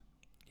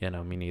Yeah,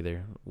 no, me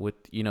neither.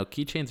 With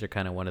keychains are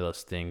kind of one of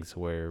those things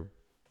where,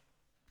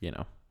 you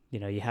know,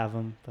 You have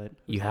them, but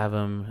you have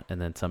them, and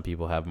then some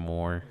people have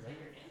more. Is that your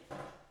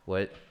aunt?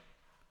 What?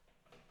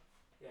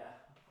 Yeah.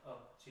 Oh,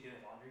 she doing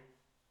laundry?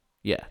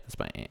 Yeah, that's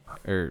my aunt.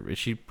 Or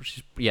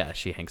yeah,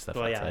 she hangs stuff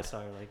Well, yeah, I outside.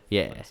 saw her like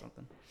Yeah. doing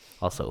something.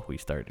 Also, we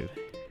started.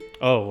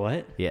 Oh,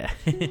 what? Yeah.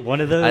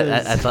 One of those.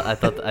 I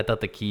thought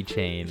the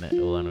keychain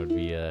one would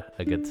be a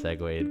good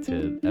segue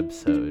into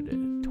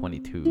episode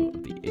 22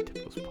 of the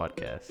Atypicals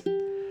podcast.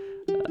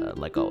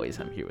 Like always,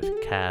 I'm here with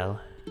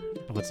Cal.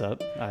 What's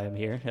up? I am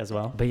here as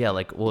well. But yeah,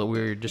 like what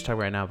we're just talking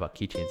right now about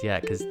keychains. Yeah,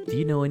 because do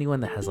you know anyone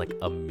that has like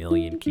a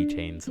million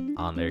keychains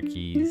on their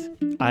keys?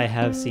 I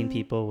have seen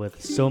people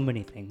with so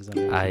many things on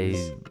their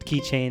keys.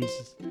 Keychains,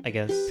 I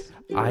guess.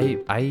 I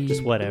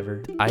Just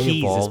whatever. I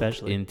Keys, evolved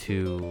especially.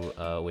 into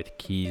with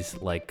keys.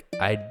 Like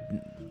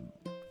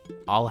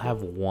I'll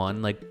have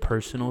one like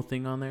personal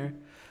thing on there,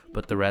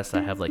 but the rest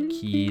I have like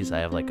keys. I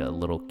have like a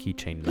little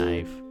keychain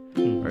knife,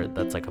 or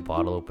that's like a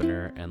bottle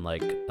opener, and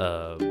like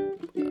a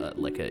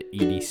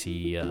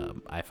EDC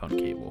iPhone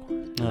cable.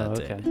 Oh, That's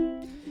okay.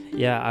 it.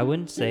 Yeah, I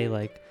wouldn't say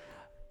like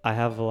I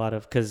have a lot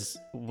of, because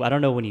I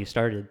don't know when you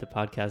started the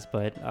podcast,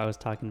 but I was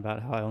talking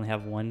about how I only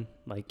have one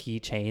like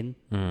keychain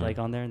like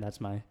on there, and that's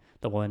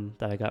the one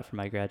that I got for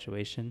my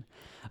graduation.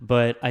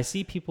 But I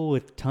see people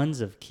with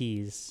tons of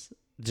keys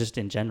just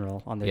in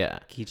general on their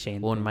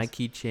keychain. Well, in my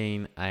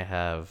keychain, I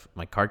have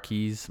my car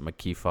keys, my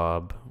key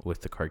fob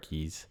with the car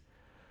keys,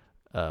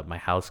 my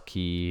house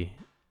key,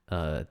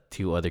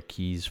 2 other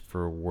keys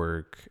for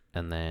work,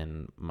 and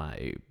then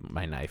my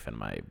knife and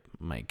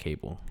my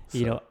cable.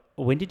 So.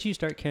 When did you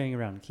start carrying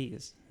around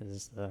keys?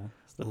 Is the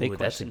big question.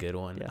 That's a good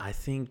one. Yeah. I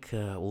think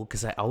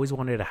because I always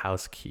wanted a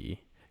house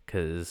key,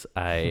 because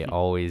I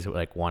always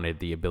like wanted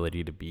the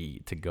ability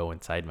to go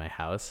inside my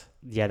house.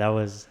 Yeah,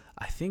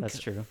 I think that's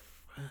true.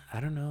 I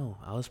don't know.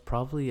 I was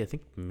probably, I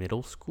think,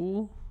 middle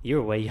school. You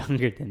were way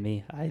younger than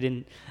me. I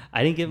didn't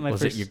get my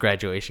Was first. it your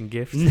graduation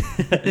gift?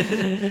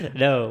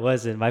 No, it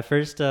wasn't. My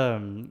first.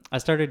 I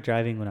started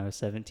driving when I was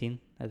 17,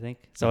 I think.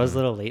 So I was a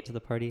little late to the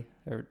party,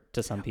 or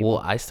to some people.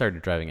 Well, I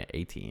started driving at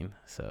 18.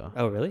 So.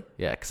 Oh, really?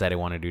 Yeah, because I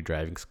didn't want to do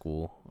driving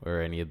school or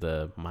any of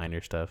the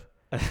minor stuff.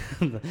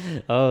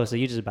 Oh, so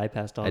you just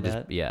bypassed all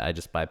that? I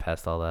just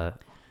bypassed all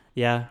that.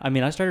 Yeah, I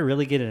mean, I started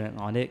really getting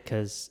on it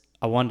because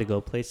I wanted to go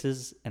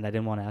places, and I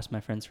didn't want to ask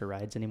my friends for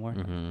rides anymore.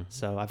 Mm-hmm.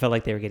 So I felt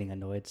like they were getting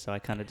annoyed, so I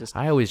kind of just...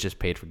 I always just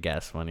paid for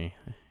gas money.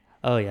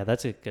 Oh, yeah,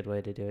 that's a good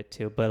way to do it,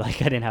 too. But,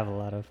 like, I didn't have a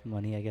lot of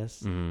money, I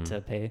guess,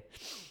 to pay,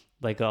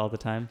 like, all the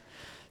time.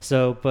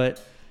 So,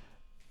 but,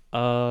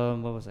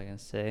 what was I going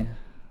to say?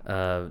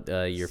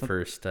 Your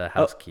first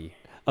house key.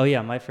 Oh,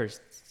 yeah, my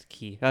first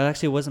key.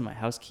 Actually, it wasn't my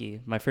house key.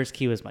 My first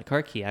key was my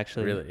car key,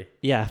 actually. Really?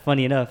 Yeah,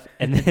 funny enough.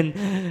 And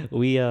then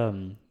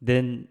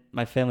then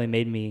my family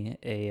made me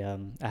a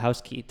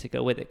house key to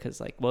go with it, because,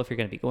 like, well, if you're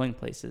going to be going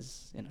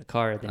places in a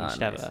car, then you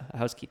should have a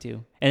house key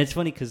too. And it's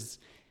funny because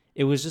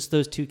it was just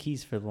those 2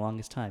 keys for the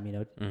longest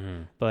time,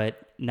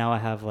 But now I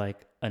have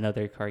like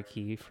another car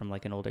key from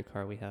like an older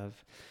car we have,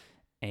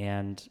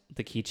 and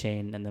the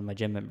keychain, and then my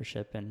gym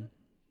membership, and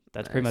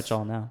that's pretty much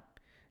all now.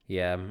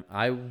 Yeah,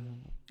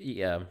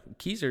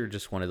 keys are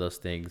just one of those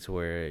things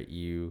where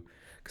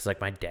because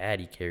like my dad,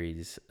 he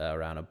carries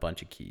around a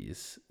bunch of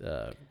keys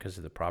because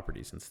of the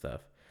properties and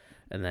stuff.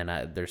 And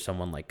then there's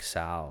someone like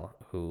Sal,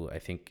 who I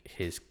think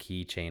his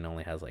keychain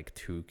only has like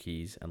 2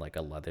 keys and like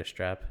a leather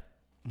strap.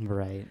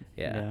 Right.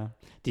 Yeah.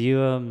 Do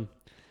you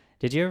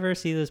did you ever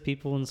see those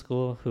people in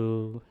school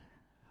who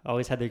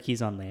always had their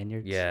keys on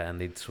lanyards? Yeah, and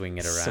they'd swing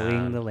it around.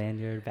 Swing the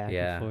lanyard back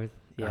and forth.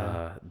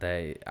 Yeah.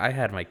 I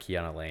had my key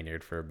on a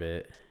lanyard for a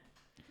bit.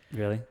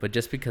 Really? But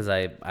just because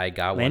I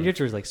got lanyards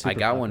one, were like super I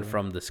got popular. one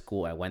from the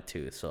school I went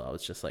to, so I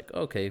was just like,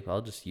 okay,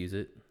 I'll just use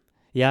it.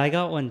 Yeah, I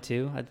got one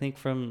too. I think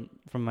from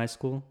my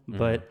school,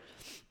 but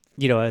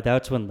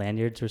that's when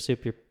lanyards were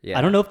super. Yeah.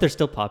 I don't know if they're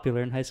still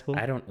popular in high school.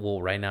 Well,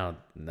 right now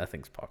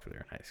nothing's popular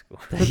in high school.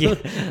 Yeah,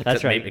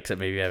 that's right. Except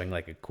maybe having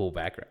like a cool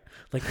background.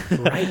 Like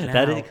right now,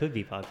 that it could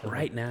be popular.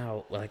 Right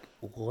now, like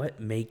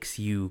what makes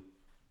you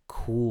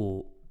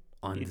cool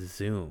on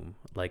Zoom?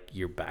 Like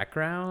your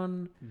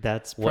background?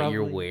 That's what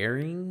you're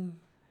wearing?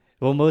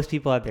 Well, most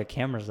people have their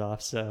cameras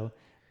off, so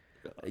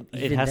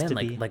it has to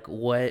be like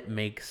what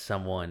makes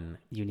someone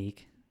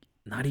unique?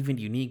 Not even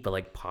unique, but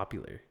like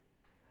popular.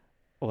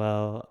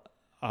 Well,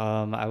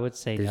 I would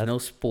say there's no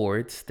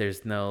sports.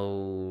 There's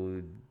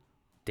no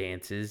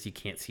dances. You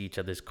can't see each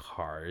other's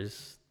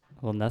cars.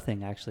 Well,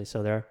 nothing actually.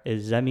 So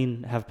does that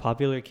mean have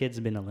popular kids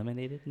been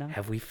eliminated now?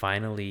 Have we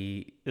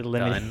finally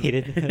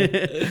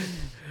eliminated?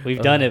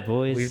 We've done it,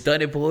 boys. We've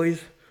done it,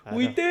 boys.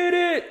 We did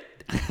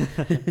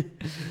it.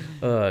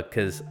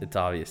 Because it's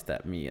obvious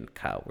that me and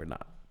Kyle were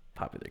not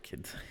popular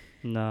kids.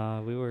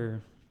 No, we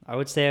were. I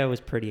would say I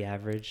was pretty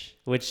average,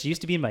 which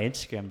used to be in my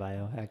Instagram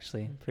bio,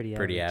 actually.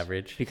 Pretty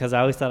average. Because I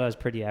always thought I was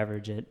pretty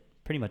average at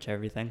pretty much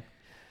everything.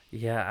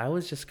 Yeah, I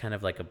was just kind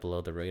of like a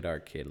below the radar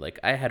kid. Like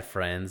I had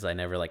friends. I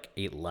never like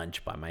ate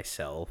lunch by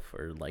myself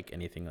or like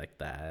anything like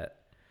that.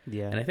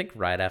 Yeah. And I think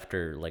right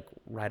after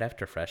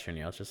freshman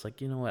year, I was just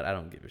like, you know what? I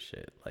don't give a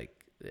shit. Like,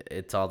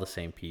 it's all the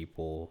same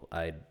people.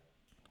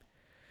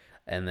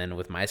 And then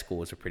with my school,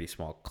 it was a pretty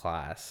small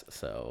class,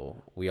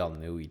 so we all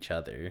knew each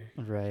other.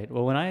 Right.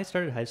 Well, when I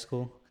started high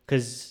school,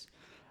 because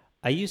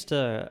I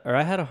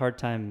had a hard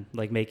time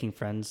like making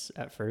friends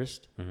at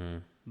first,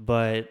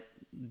 but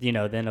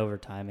then over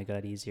time it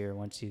got easier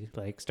once you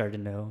like start to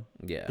know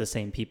the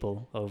same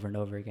people over and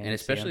over again. And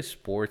especially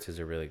sports is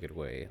a really good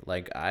way.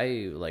 Like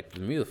with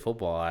me with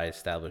football, I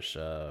established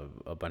a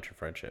bunch of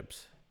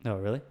friendships. Oh,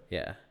 really?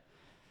 Yeah.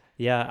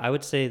 Yeah, I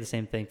would say the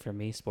same thing for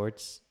me.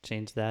 Sports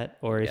changed that.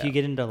 Or if you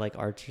get into like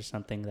arts or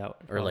something,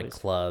 like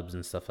clubs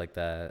and stuff like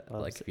that.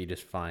 Clubs. Like if you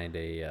just find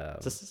a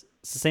it's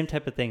the same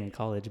type of thing in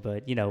college,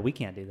 but we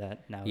can't do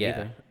that now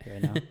either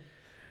right now.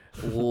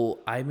 Well,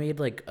 I made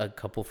like a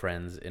couple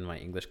friends in my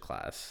English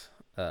class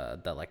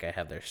that like I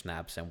have their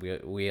snaps, and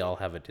we all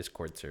have a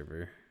Discord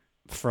server.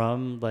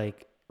 From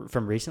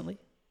recently?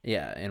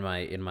 Yeah, in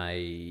my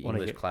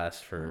English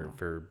class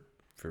for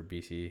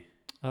BC.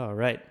 Oh,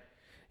 right.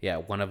 Yeah,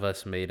 one of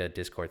us made a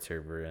Discord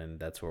server, and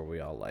that's where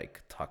we all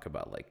like talk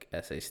about like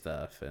essay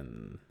stuff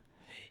and.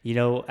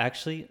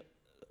 Actually,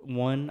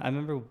 I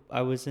remember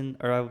I was in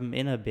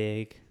a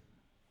big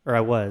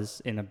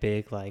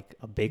like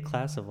a big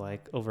class of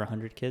like over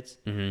 100 kids,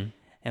 and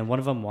one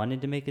of them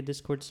wanted to make a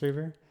Discord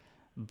server,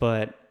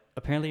 but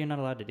apparently you're not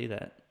allowed to do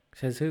that.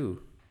 Says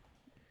who?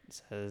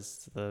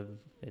 Says the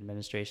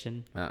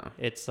administration. Oh.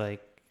 It's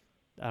like,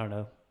 I don't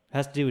know. It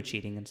has to do with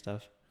cheating and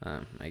stuff.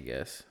 I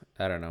guess.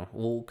 I don't know.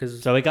 Well,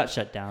 so it got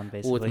shut down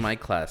basically. Well, with my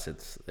class,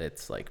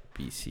 it's like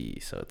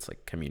BC, so it's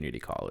like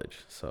community college.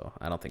 So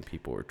I don't think I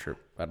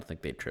don't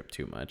think they trip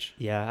too much.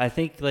 Yeah, I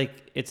think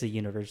like it's a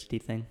university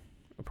thing.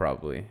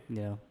 Probably.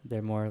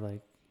 They're more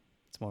like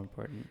it's more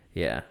important.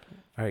 Yeah.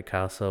 All right,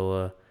 Kyle.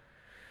 So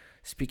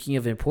speaking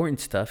of important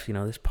stuff,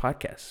 this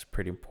podcast is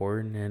pretty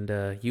important,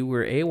 and you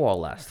were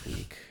AWOL last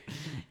week.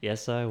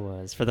 Yes, I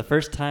was. For the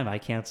first time, I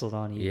canceled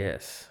on you.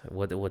 Yes.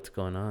 What's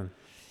going on?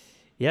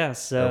 Yeah,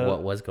 so... Or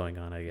what was going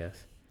on, I guess.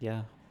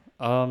 Yeah.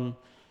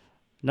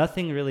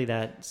 Nothing really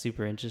that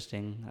super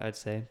interesting, I'd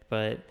say.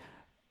 But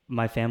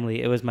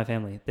it was my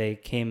family. They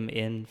came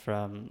in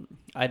from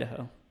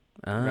Idaho.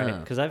 Right?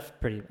 Because I'm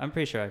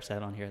pretty sure I've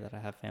said on here that I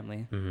have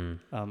family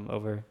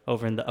over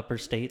in the upper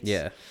states.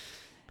 Yeah.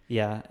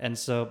 Yeah, and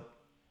so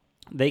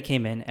they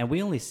came in, and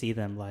we only see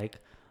them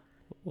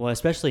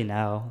especially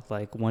now,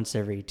 like once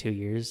every 2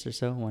 years or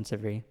so.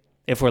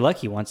 If we're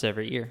lucky, once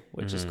every year,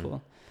 which is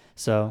cool.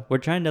 So we're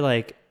trying to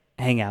like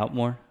hang out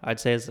more, I'd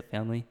say, as a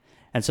family.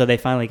 And so they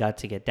finally got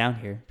to get down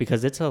here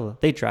because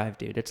they drive,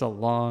 dude. It's a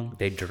long...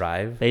 They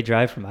drive? They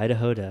drive from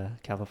Idaho to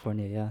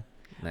California, yeah.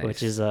 Nice.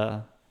 Which is,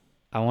 I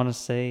want to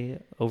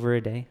say, over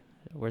a day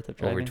worth of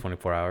driving. Over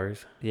 24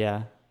 hours?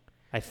 Yeah.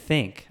 I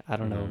think. I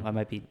don't know. I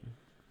might be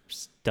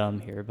dumb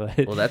here,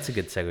 but... Well, that's a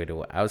good segue to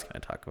what I was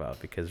going to talk about,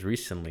 because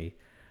recently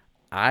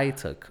I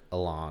took a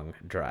long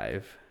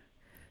drive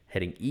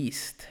heading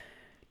east.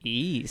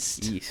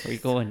 East? Where are you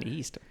going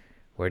east?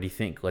 Where do you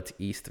think? What's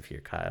east of here,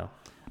 Kyle?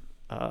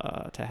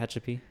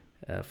 Tehachapi.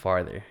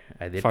 Farther.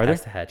 I did farther?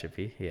 pass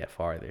Tehachapi. Yeah,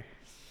 farther.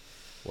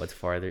 What's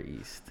farther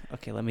east?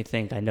 Okay, let me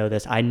think. I know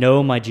this. I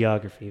know my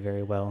geography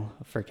very well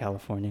for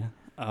California.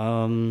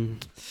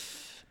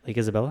 Lake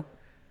Isabella?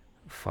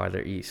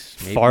 Farther east.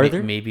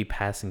 Farther? Maybe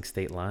passing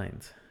state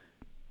lines.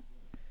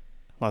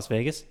 Las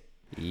Vegas?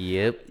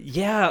 Yep.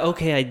 Yeah,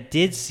 okay, I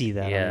did see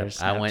that. Yeah, on your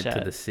Snapchat. I went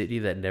to the city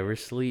that never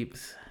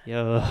sleeps.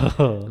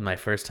 Yo. My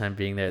first time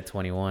being there at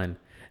 21.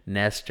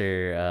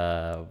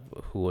 Nestor,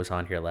 who was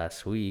on here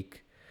last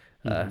week,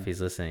 if he's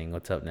listening,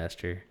 what's up,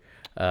 Nestor?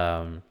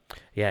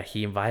 Yeah,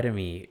 he invited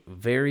me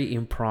very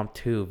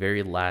impromptu,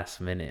 very last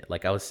minute.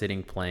 Like I was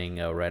sitting playing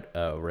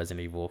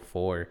Resident Evil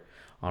 4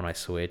 on my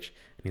Switch,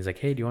 and he's like,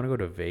 "Hey, do you want to go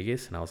to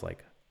Vegas?" And I was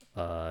like,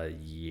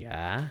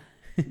 yeah.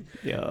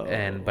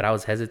 Yo. But I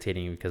was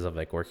hesitating because of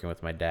like working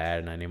with my dad,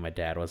 and I knew my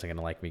dad wasn't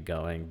gonna like me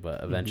going.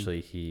 But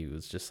eventually, he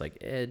was just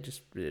like,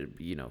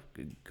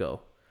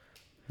 go."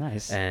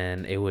 Nice.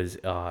 And it was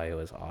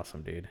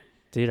awesome, dude.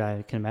 Dude,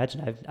 I can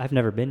imagine. I've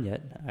never been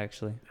yet,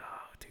 actually.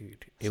 Oh,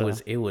 dude, it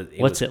was.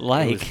 What's it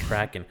like? It was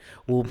cracking.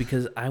 Well,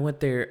 because I went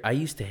there, I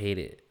used to hate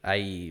it.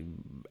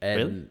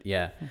 Really?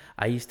 Yeah,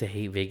 I used to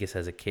hate Vegas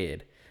as a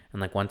kid.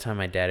 And like one time,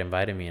 my dad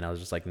invited me, and I was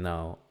just like,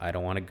 no, I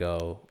don't want to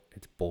go.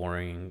 It's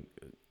boring.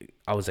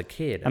 I was a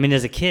kid. I mean,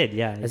 as a kid,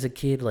 yeah. As a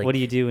kid, like, what do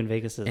you do in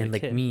Vegas as a kid? And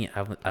like me,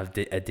 I'm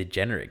a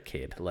degenerate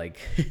kid. Like,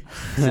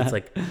 so it's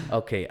like,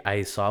 okay,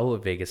 I saw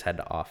what Vegas had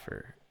to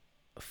offer: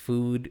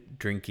 food,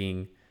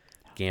 drinking,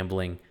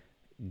 gambling,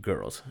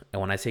 girls.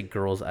 And when I say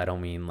girls, I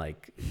don't mean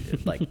like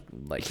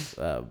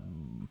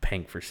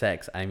paying for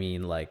sex. I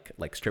mean like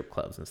strip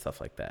clubs and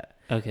stuff like that.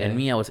 Okay. And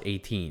me, I was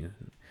 18.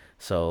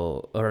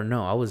 So, or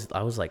no, I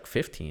was like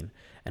 15,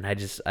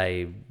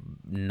 and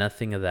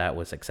nothing of that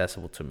was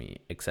accessible to me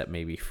except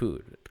maybe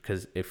food.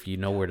 Because if you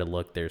know where to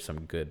look, there's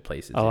some good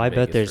places. Oh, I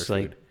bet there's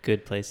like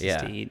good places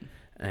to eat.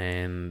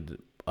 And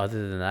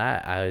other than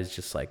that, I was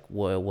just like,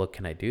 what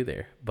can I do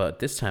there? But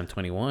this time,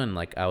 21,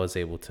 like I was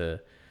able to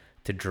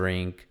to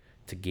drink,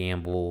 to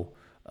gamble.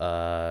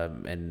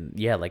 And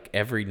yeah, like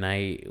every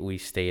night we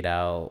stayed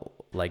out.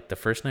 Like the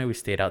first night we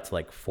stayed out to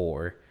like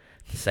 4.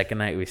 The second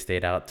night we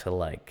stayed out to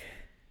like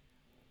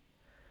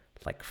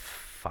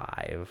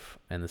 5,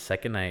 and the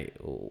second night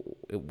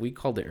we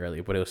called it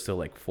early, but it was still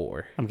like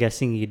 4. I'm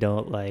guessing you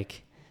don't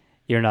like,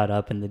 you're not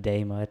up in the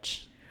day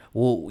much.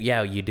 Well,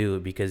 yeah, you do,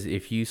 because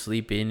if you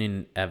sleep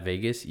in at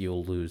Vegas,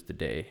 you'll lose the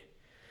day.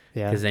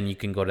 Yeah. Because then you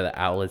can go to the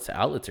outlets. The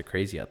outlets are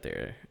crazy out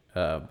there.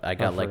 I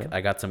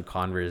got some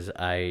Converse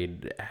I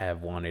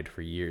have wanted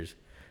for years.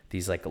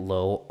 These like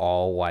low,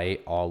 all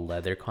white, all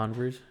leather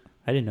Converse.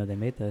 I didn't know they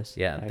made this.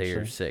 Yeah, actually.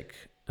 they're sick.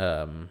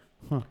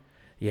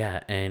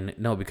 Yeah, and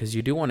no, because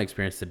you do want to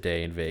experience the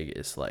day in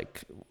Vegas.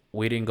 Like,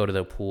 we didn't go to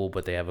the pool,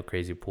 but they have a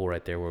crazy pool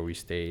right there where we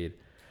stayed.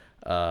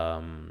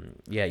 Yeah,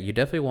 you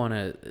definitely want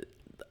to.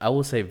 I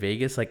will say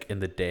Vegas, like in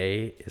the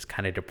day, is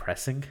kind of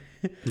depressing.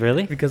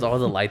 Really? Because all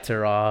the lights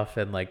are off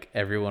and like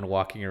everyone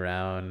walking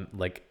around,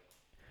 like.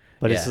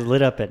 But it's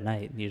lit up at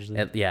night usually.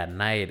 At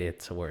night,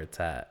 it's where it's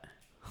at.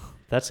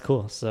 That's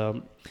cool.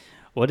 So,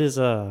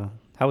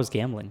 how was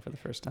gambling for the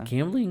first time?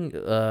 Gambling,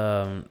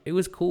 it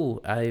was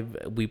cool.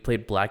 We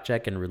played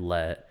blackjack and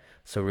roulette.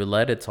 So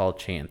roulette, it's all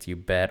chance. You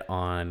bet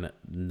on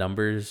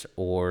numbers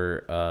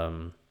or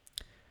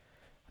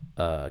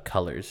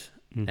colors,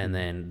 Mm-hmm. and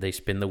then they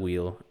spin the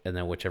wheel, and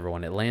then whichever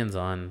one it lands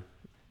on,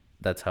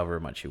 that's however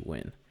much you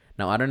win.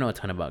 Now, I don't know a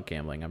ton about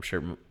gambling. I'm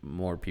sure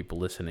more people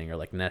listening are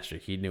like Nestor.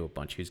 He knew a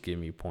bunch. He was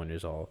giving me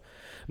pointers all.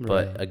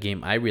 But Right. a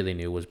game I really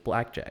knew was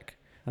blackjack.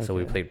 So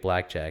we Okay. played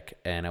blackjack,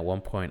 and at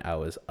one point I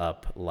was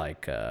up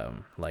like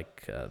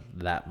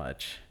that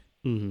much,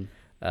 Mm-hmm.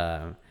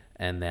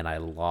 and then I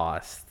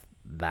lost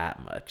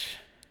that much.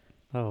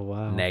 Oh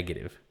wow.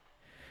 Negative.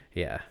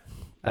 Yeah,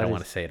 I That don't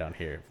want is- to say it on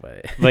here,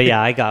 but But yeah,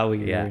 I got what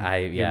you're.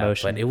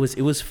 but it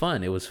was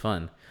fun. It was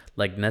fun.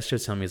 Like Nestor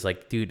was telling me, he's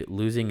like, dude,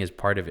 losing is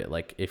part of it.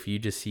 Like if you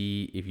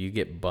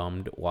get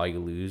bummed while you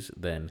lose,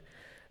 then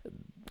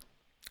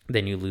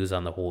you lose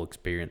on the whole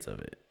experience of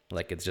it.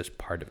 Like it's just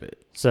part of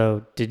it.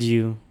 So did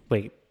you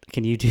wait?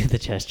 Can you do the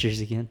gestures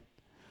again?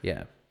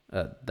 Yeah,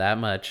 that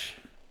much.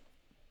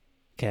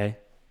 Okay.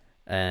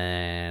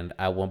 And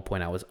at one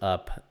point I was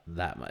up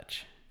that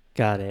much,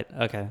 Got it.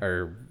 Okay.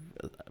 or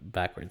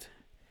backwards.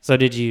 So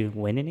did you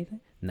win anything?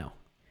 No,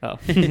 Oh,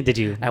 did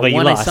you? I But you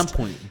won at lost. some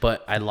point,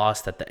 but I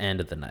lost at the end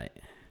of the night.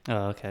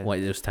 Oh, okay.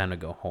 When it was time to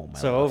go home. I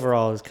So lost.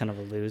 overall, it was kind of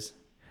a lose.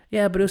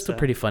 Yeah, but it was still So-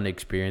 pretty fun to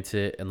experience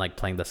it and like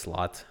playing the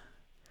slots.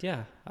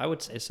 Yeah, I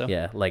would say so.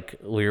 Yeah, like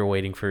we were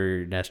waiting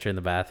for Nestor in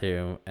the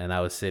bathroom, and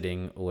I was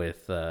sitting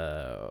with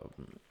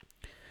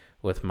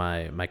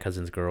my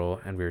cousin's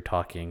girl, and we were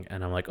talking,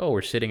 and I'm like, oh,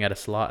 we're sitting at a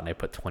slot, and I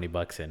put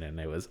 $20 in, and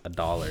it was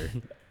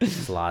 $1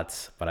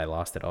 slots, but I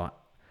lost it all.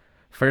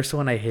 First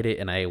one I hit it,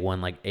 and I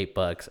won like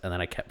 $8, and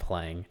then I kept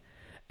playing,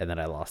 and then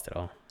I lost it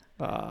all.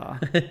 Wow,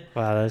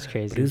 that's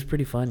crazy. But it was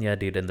pretty fun, yeah,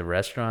 dude. In the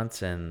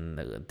restaurants, and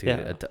dude,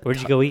 Yeah. Where'd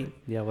you go eat?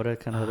 Yeah, what are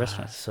kind of the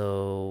restaurants?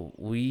 So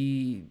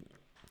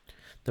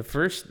the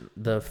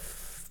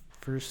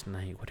first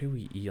night, what did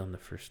we eat on the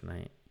first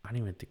night? I don't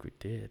even think we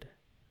did.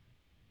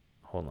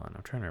 Hold on,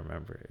 I'm trying to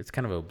remember. It's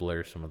kind of a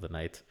blur, some of the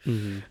nights.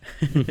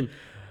 Mm-hmm.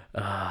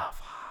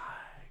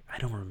 I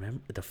don't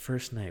remember the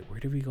first night. Where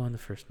did we go on the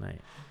first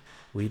night?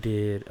 We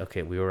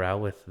were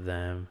out with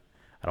them.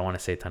 I don't want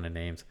to say a ton of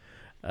names.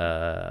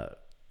 I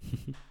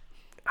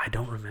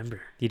don't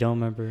remember. You don't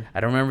remember? I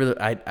don't remember.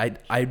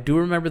 I do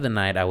remember the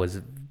night. I was.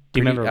 Do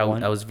you remember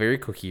one? I was very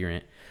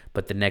coherent,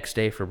 but the next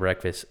day for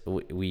breakfast,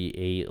 we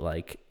ate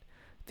like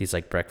these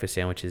like breakfast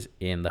sandwiches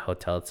in the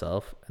hotel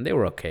itself, and they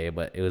were okay,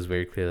 but it was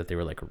very clear that they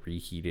were like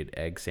reheated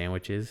egg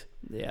sandwiches.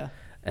 Yeah.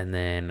 And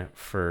then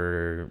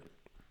for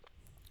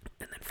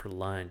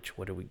lunch,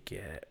 what did we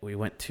get? We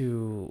went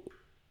to.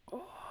 Oh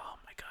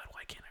my god,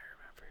 why can't I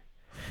remember?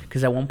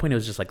 Because at one point it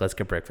was just like, let's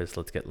get breakfast,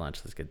 let's get lunch,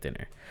 let's get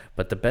dinner.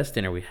 But the best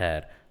dinner we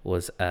had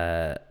was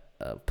at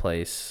a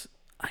place,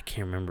 I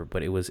can't remember,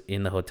 but it was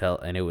in the hotel,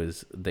 and it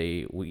was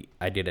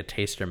I did a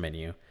taster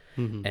menu,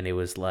 Mm-hmm. and it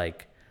was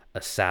like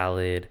a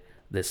salad,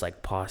 this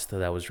like pasta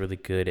that was really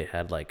good. It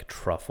had like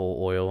truffle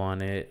oil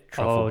on it.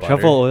 Butter,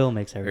 truffle oil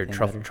makes or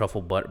everything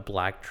truffle butter,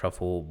 black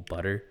truffle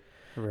butter,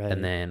 Right.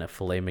 and then a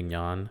filet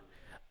mignon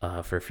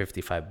for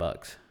 $55. And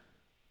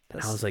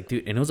That's- I was like,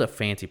 dude, and it was a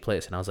fancy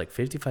place, and I was like,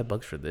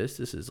 $55 for this?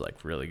 This is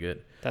like really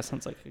good. That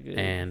sounds like a good.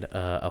 And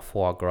a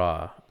foie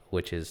gras,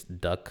 which is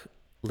duck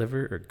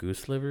liver or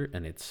goose liver,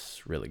 and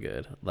it's really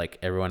good. Like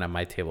everyone at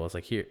my table was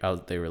like,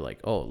 they were like,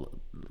 oh,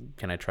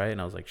 can I try it?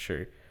 And I was like,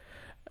 sure.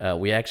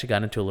 We actually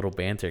got into a little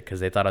banter because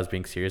they thought I was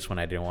being serious when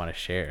I didn't want to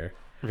share.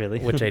 Really?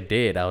 Which I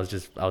did. I was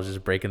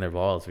just breaking their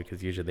balls,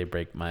 because usually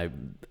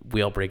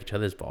we all break each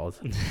other's balls,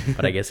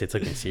 but I guess they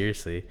took me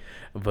seriously.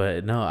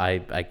 But no,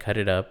 I cut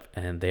it up,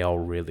 and they all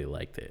really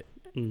liked it,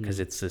 because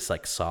it's this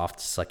like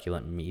soft,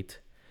 succulent meat.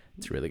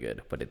 It's really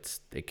good, but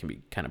it can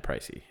be kind of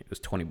pricey. It was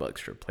 $20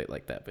 for a plate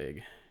like that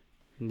big.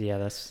 Yeah,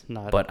 that's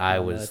not. But I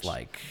not was much.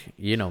 like,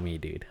 you know me,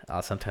 dude.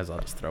 Sometimes I'll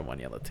just throw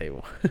money on the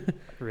table.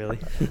 Really?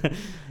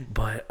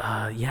 But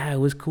yeah, it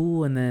was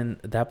cool. And then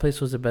that place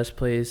was the best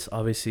place.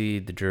 Obviously,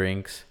 the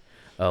drinks.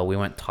 We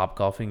went top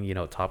golfing. You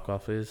know what top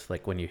golf is?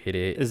 Like when you hit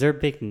it. Is there a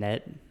big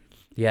net?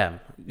 Yeah.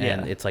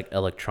 And Yeah. it's like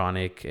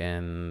electronic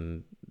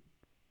and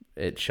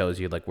it shows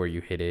you like where you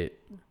hit it.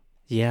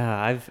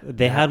 Yeah,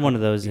 they Yeah, had one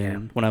of those yeah.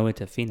 in when I went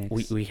to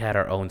Phoenix. We had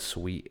our own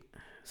suite.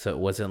 So it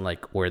wasn't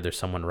like where there's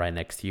someone right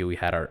next to you. We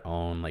had our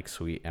own like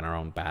suite and our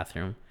own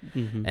bathroom.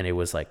 Mm-hmm. And it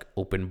was like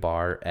open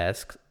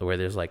bar-esque where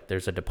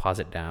there's a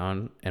deposit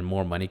down and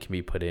more money can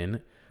be put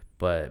in,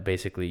 but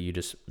basically you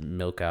just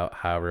milk out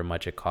however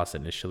much it costs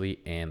initially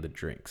and the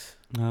drinks.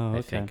 Oh, okay.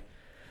 I think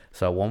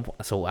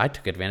so I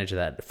took advantage of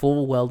that,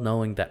 full well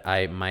knowing that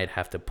I might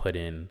have to put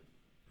in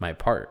my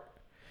part,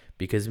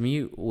 because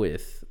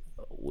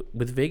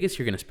with Vegas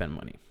you're going to spend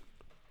money.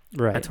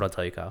 Right. That's what I'll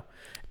tell you, Kyle.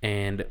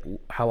 And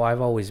how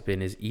I've always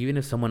been is, even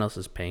if someone else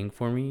is paying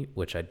for me,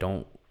 which I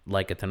don't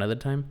like at another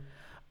time,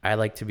 I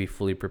like to be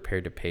fully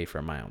prepared to pay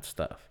for my own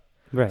stuff.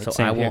 Right. So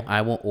Same here.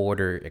 I won't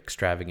order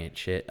extravagant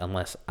shit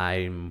unless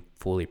I'm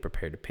fully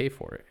prepared to pay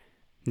for it.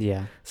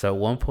 Yeah. So at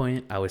one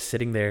point I was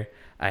sitting there,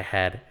 I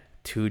had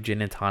 2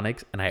 gin and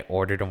tonics and I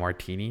ordered a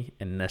martini,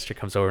 and Nestor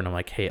comes over and I'm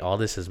like, "Hey, all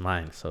this is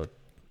mine." So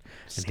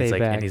Stay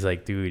back. he's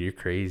like, "Dude, you're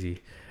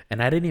crazy."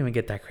 And I didn't even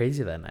get that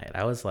crazy that night.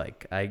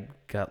 I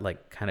got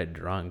like kind of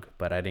drunk,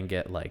 but I didn't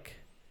get like,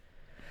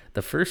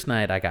 the first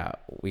night I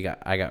got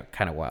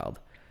kind of wild.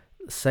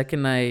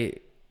 Second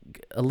night,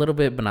 a little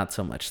bit, but not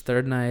so much.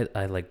 Third night,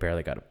 I like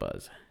barely got a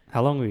buzz.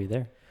 How long were you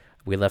there?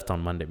 We left on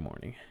Monday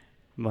morning.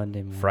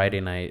 Monday morning.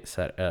 Friday night,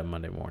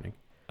 Monday morning.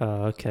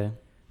 Oh, okay.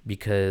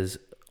 Because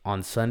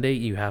on Sunday,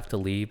 you have to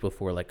leave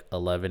before like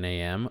 11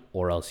 a.m.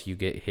 or else you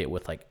get hit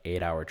with like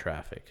 8-hour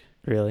traffic.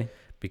 Really?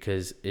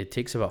 Because it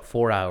takes about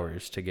 4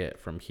 hours to get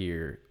from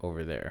here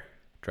over there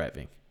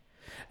driving.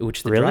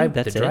 Which the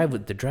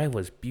drive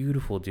was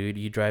beautiful, dude.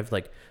 You drive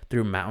like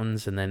through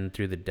mountains and then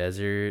through the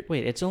desert.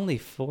 Wait, it's only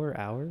 4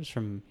 hours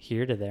from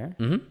here to there?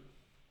 Mm-hmm.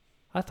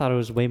 I thought it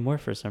was way more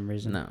for some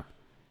reason. No.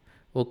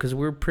 Well, because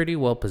we're pretty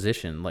well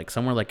positioned. Like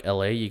somewhere like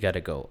LA, you got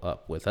to go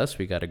up. With us,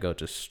 we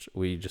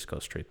just go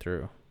straight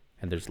through.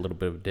 And there's a little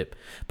bit of a dip.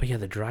 But yeah,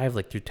 the drive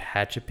like through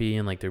Tehachapi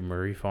and like through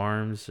Murray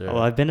Farms. Well,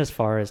 I've been as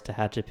far as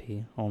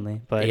Tehachapi only,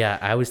 but yeah,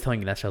 I was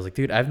telling you that. I was like,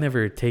 dude, I've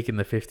never taken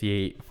the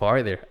 58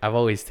 farther. I've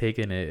always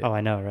taken it. oh,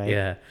 I know, right?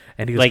 Yeah.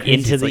 And he was Like crazy.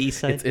 into It's the like, east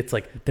side? It's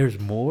like, there's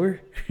more.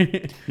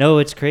 No,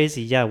 it's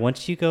crazy. Yeah,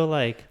 once you go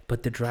like,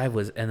 But the drive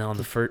was, and on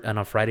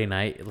on Friday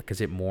night, because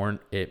it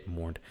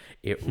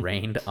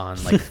rained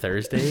on like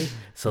Thursday,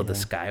 so the Yeah.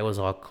 sky was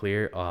all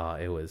clear.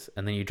 It was,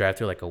 and then you drive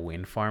through like a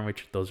wind farm,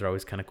 which those are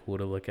always kind of cool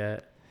to look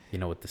at. You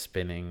know, with the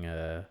spinning,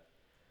 the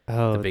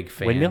big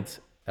fans, windmill?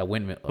 a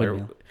windmill.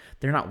 Windmill.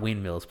 They're not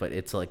windmills, but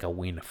it's like a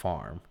wind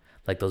farm,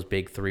 like those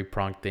big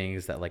 3-pronged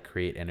things that like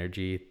create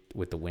energy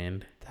with the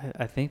wind.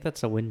 I think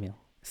that's a windmill.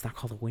 It's not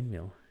called a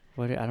windmill.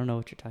 I don't know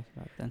what you're talking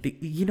about then.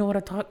 You know what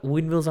I'm talking?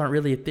 Windmills aren't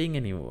really a thing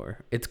anymore.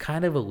 It's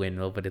kind of a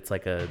windmill, but it's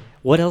like a.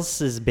 What else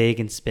is big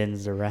and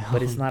spins around?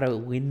 But it's not a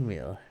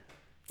windmill.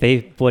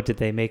 Did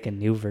they make a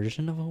new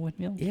version of a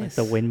windmill? Yes. Like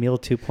the windmill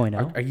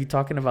 2.0? Are you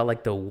talking about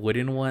like the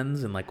wooden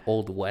ones and like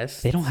Old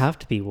West? They don't have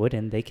to be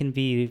wooden. They can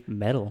be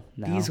metal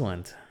now. These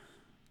ones.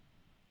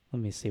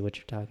 Let me see what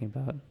you're talking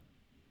about.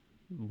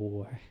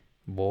 Boy.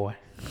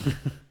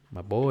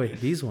 My boy.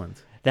 These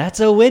ones. That's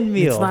a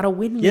windmill. It's not a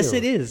windmill. Yes,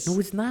 it is. No,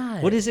 it's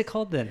not. What is it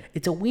called then?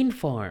 It's a wind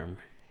farm.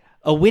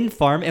 A wind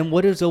farm. And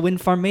what is a wind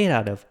farm made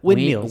out of?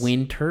 Windmills.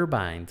 Wind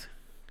turbines.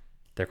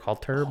 They're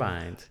called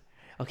turbines.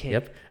 Okay.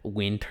 Yep.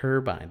 Wind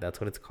turbine. That's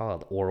what it's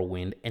called. Or a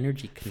wind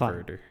energy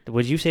converter. Fine.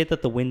 Would you say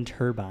that the wind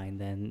turbine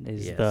then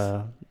is Yes.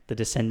 the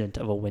descendant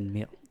of a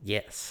windmill?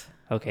 Yes.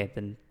 Okay,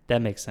 then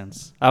that makes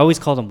sense. I always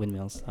called them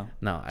windmills though.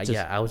 No,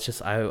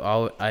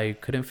 I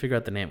couldn't figure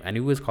out the name. I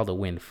knew it was called a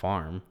wind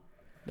farm.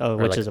 Oh, Or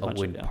which like is a a bunch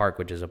wind of park,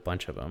 which is a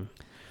bunch of them.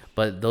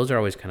 But those are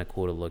always kind of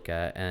cool to look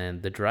at.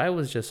 And the drive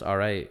was just all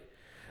right.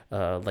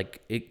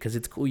 Because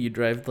it's cool. You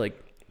drive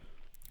like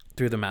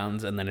through the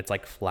mountains and then it's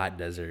like flat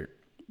desert.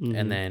 Mm-hmm.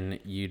 And then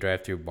you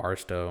drive through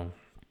Barstow.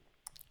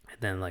 And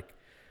then like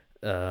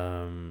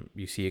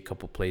you see a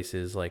couple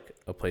places, like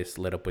a place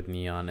lit up with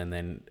neon. And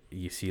then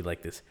you see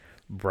like this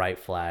bright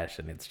flash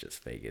and it's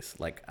just Vegas.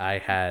 Like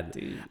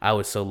I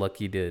was so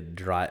lucky to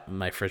drive.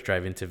 My first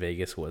drive into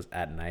Vegas was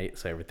at night.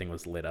 So everything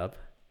was lit up.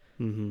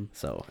 Mm-hmm.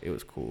 So it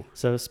was cool.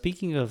 So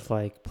speaking of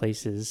like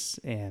places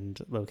and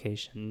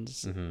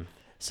locations, Mm-hmm.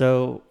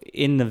 so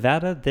in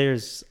Nevada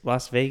there's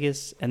Las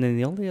Vegas, and then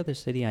the only other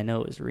city I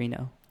know is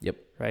Reno. Yep.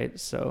 Right.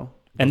 So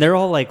and they're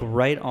all like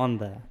right on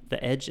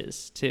the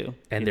edges too.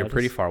 And You they're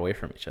pretty notice? far away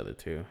from each other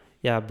too.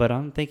 Yeah, but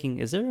I'm thinking,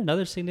 is there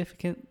another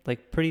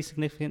pretty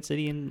significant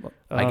city in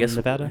I guess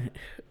Nevada?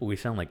 we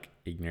sound like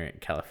ignorant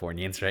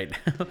Californians right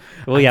now.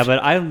 Well, yeah,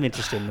 but I'm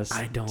interested in this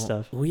I don't.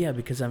 stuff. Well, yeah,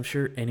 because I'm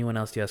sure anyone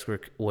else you ask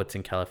what's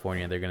in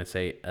California, they're gonna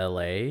say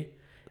L.A.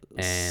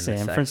 and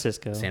San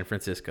Francisco San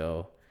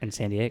Francisco, and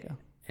San Diego.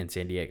 and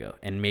San Diego,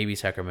 and maybe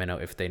Sacramento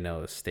if they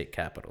know state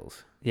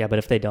capitals. Yeah, but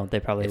if they don't, they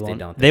probably If they won't.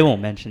 don't, They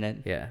won't mention it.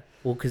 Yeah.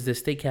 Well, because the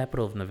state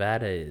capital of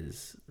Nevada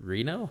is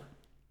Reno.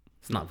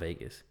 It's not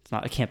Vegas. It's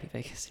not. It can't be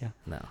Vegas. Yeah.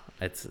 No,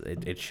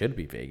 it should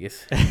be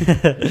Vegas.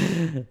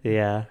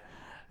 Yeah,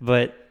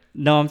 but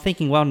no, I'm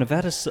thinking, wow,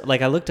 Nevada's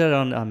like I looked at it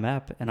on a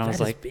map and I was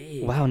Nevada's like,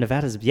 big. wow,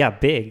 Nevada's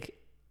big,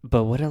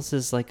 but what else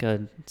is like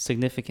a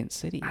significant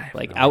city I have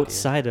like no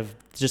outside of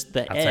just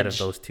the Outside edge? of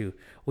those two.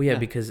 Well, yeah, Yeah.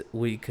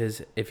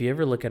 because if you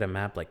ever look at a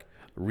map, like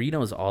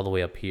Reno's all the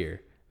way up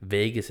here,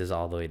 Vegas is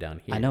all the way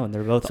down here. I know, and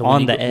they're both So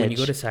on the edge. when you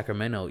go to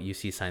Sacramento, you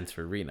see signs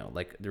for Reno.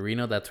 Like the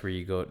Reno, that's where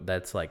you go.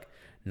 That's like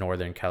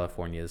Northern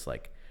California is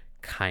like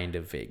kind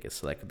of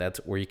Vegas. Like that's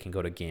where you can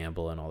go to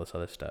gamble and all this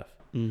other stuff.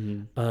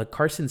 Mm-hmm.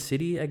 Carson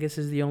City, I guess,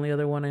 is the only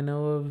other one I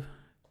know of.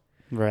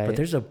 Right. But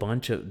there's a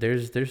bunch of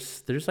there's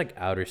like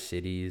outer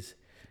cities,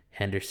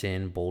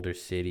 Henderson, Boulder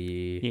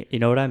City, You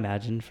know what I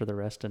imagine for the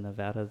rest of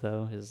Nevada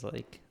though is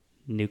like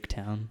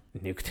Nuketown.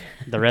 Nuketown.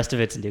 The rest of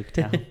it's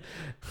Nuketown.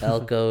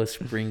 Elko,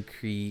 Spring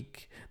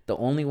Creek. The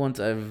only ones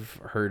I've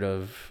heard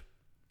of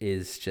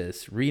is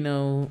just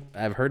Reno.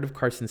 I've heard of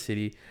Carson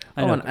City.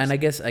 I know and I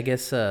guess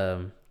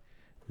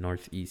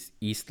northeast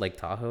East Lake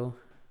Tahoe.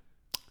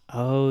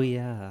 Oh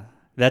yeah,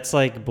 that's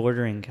like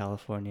bordering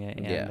California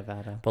and Yeah.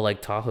 Nevada. But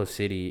like Tahoe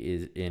City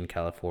is in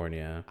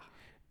California,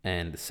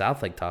 and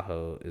South Lake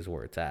Tahoe is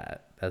where it's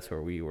at. That's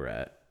where we were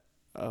at.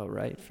 Oh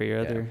right, for your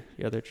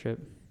other trip.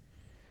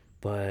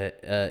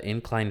 But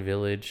Incline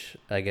Village,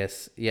 I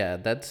guess,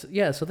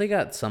 so they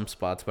got some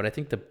spots, but I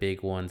think the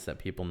big ones that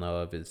people know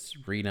of is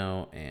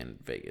Reno and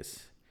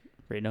Vegas.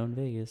 Reno and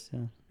Vegas,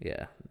 yeah.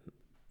 Yeah.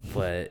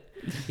 But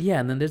yeah,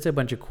 and then there's a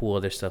bunch of cool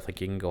other stuff,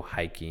 like you can go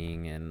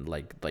hiking, and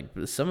like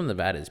some of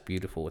Nevada is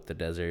beautiful with the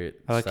desert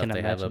I stuff can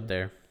they have imagine. up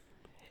there.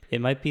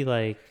 It might be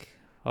like,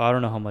 I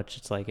don't know how much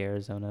it's like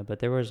Arizona, but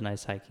there was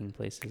nice hiking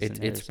places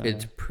in Arizona.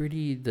 It's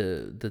pretty,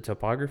 the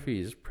topography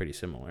is pretty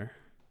similar.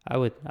 I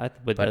would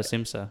But-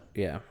 assume so.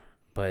 Yeah.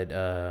 But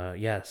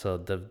so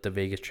the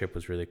Vegas trip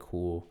was really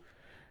cool.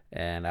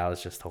 And I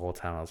was just the whole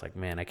time I was like,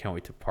 man, I can't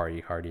wait to party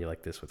hardy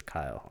like this with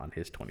Kyle on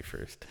his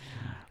 21st.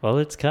 Well,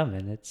 it's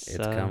coming. It's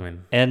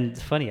coming. And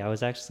it's funny, I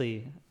was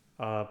actually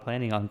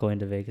planning on going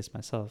to Vegas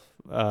myself.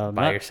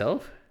 By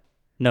yourself?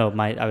 No,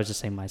 I was just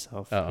saying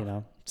myself. Oh. You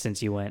know,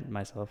 since you went,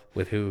 myself.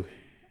 With who?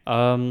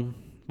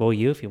 Well,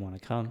 you if you want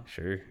to come.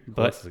 Sure. Who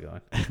But- else is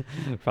going?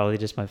 Probably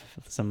just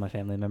some of my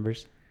family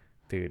members.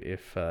 Dude,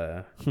 if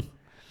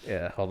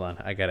yeah, hold on.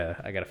 I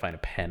gotta find a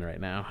pen right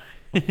now.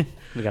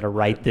 We gotta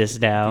write this Do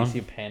down. you see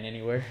a pen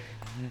anywhere?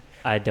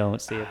 I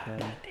don't see a pen.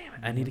 Damn it.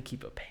 I need to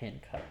keep a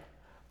pen cup.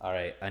 All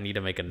right, I need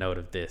to make a note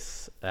of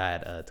this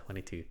at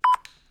 22.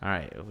 All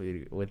right,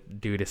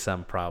 due to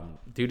some problem,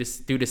 due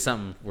to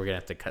something, we're gonna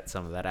have to cut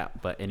some of that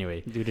out. But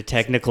anyway, Due to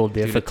technical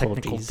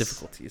difficulties. technical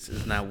difficulties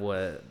is not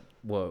what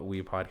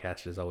we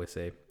podcasters always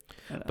say.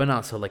 But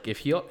no, so like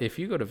if you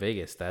go to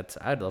Vegas,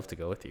 I'd love to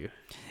go with you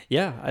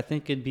Yeah, I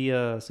think it'd be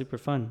super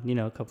fun. You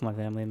know, a couple of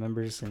my family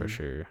members and for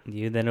sure.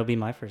 you. Then it'll be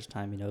my first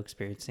time,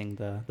 experiencing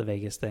the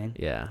Vegas thing.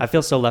 Yeah. I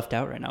feel so left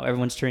out right now.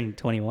 Everyone's turning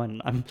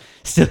 21. I'm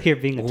still here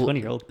being a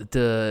 20-year-old.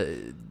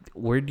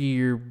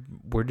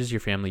 Where does your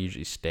family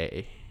usually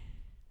stay?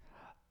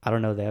 I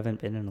don't know. They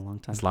haven't been in a long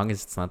time. As long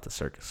as it's not the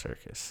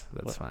Circus,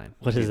 that's fine.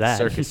 What is Dude, that?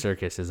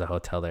 Circus is a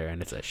hotel there,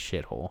 and it's a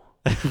shithole.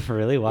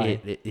 Really? Why?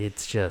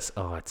 It's just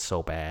it's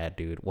so bad,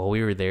 dude. While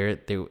we were there,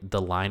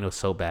 the line was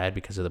so bad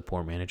because of the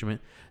poor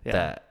management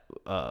that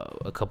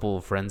a couple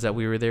of friends that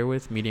we were there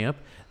with meeting up,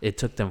 it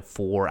took them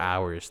 4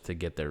 hours to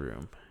get their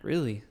room.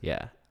 Really?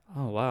 Yeah.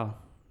 Oh, wow.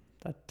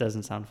 That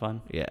doesn't sound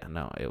fun. Yeah,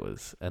 no, it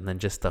was. And then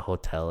just the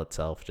hotel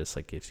itself just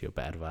like gives you a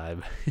bad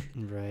vibe.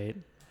 Right.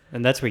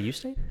 And that's where you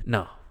stayed?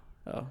 No.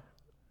 Oh.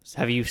 So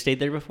have you stayed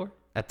there before?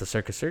 At the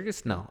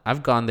Circus? No.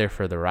 I've gone there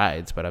for the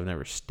rides, but I've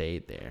never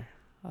stayed there.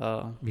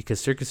 Oh. Because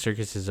Circus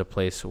is a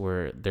place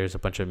where there's a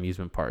bunch of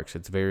amusement parks.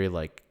 It's very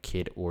like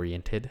kid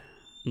oriented.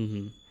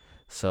 Mm-hmm.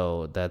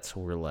 So that's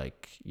where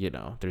like,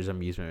 there's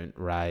amusement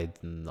rides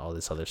and all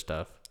this other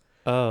stuff.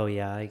 Oh,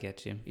 yeah, I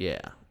get you.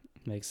 Yeah.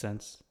 Makes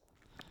sense.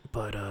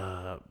 But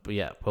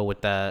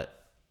with that,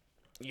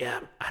 yeah,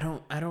 I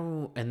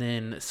don't. And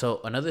then,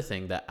 so another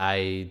thing that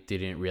I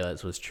didn't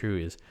realize was true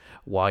is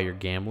while you're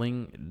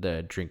gambling,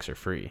 the drinks are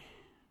free.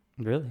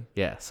 Really?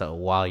 Yeah. So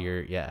while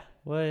you're,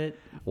 What?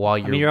 while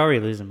I mean, you're already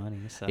losing money.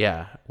 So.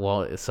 yeah.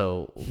 Well,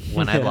 so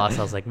when I lost,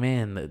 I was like,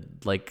 man,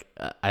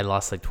 I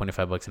lost like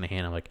 $25 in a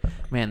hand. I'm like,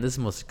 man, this is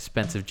the most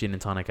expensive gin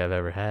and tonic I've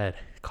ever had.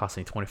 It cost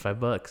me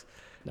 $25.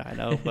 I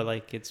know, but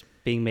like it's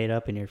being made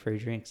up in your free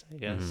drinks, I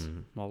guess.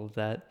 Mm-hmm. All of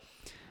that.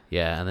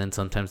 Yeah. And then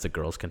sometimes the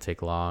girls can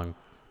take long,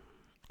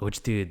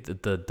 which, dude,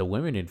 the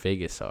women in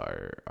Vegas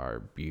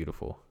are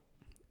beautiful.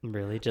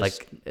 Really?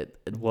 Just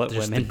what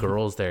just women? the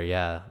girls there,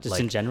 yeah. Just like,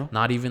 in general?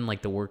 not even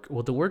like the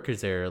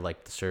workers there,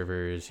 like the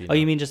servers. Oh,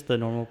 you mean just the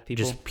normal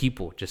people? just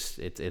people? Just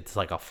it's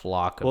like a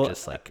flock of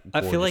just like.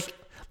 I feel gorgeous-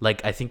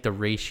 like I think the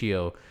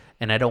ratio,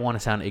 and I don't want to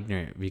sound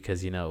ignorant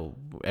because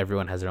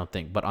everyone has their own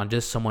thing, but on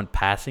just someone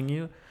passing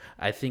you,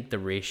 I think the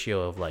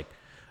ratio of like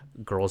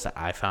girls that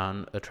I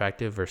found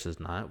attractive versus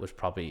not was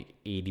probably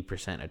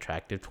 80%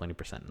 attractive,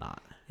 20%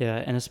 not. Yeah,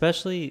 and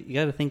especially you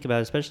got to think about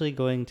it, especially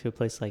going to a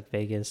place like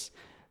Vegas,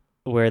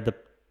 where the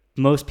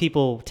most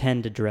people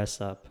tend to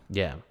dress up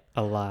Yeah.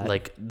 a lot.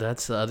 Like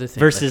that's the other thing.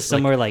 Versus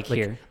somewhere like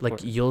here. Like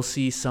you'll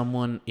see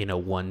someone in a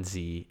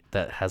onesie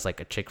that has like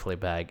a Chick-fil-A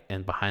bag,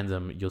 and behind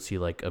them you'll see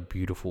like a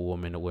beautiful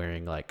woman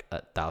wearing like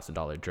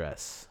 $1,000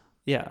 dress.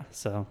 Yeah,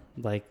 so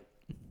like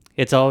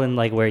it's all in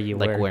like where you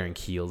like wear. wearing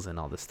heels and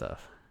all this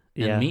stuff.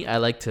 And Yeah. me, I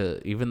like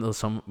to, even though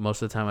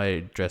most of the time I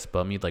dress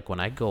bummy, like when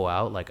I go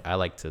out, like I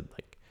like to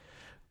like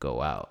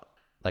go out.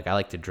 Like I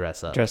like to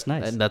dress up. Dress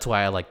nice. And that's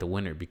why I like the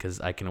winter, because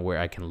I can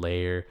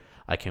layer,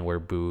 I can wear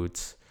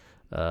boots.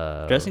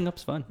 Dressing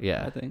up's fun.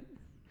 Yeah. I think.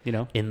 You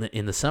know?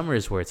 In the summer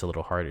is where it's a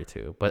little harder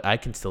too, but I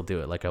can still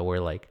do it. Like I wear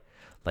like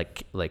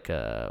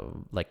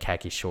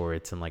khaki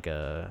shorts and like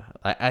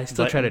I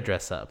still try to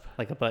dress up.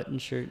 Like a button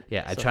shirt.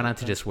 Yeah, I try not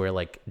to just wear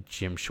like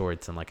gym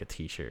shorts and like a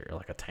t-shirt or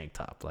like a tank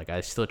top. Like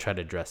I still try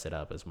to dress it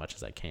up as much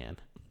as I can.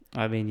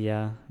 I mean,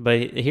 yeah.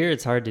 But here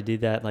it's hard to do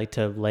that, like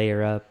to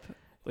layer up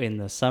in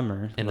the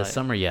summer. In the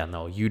summer, yeah,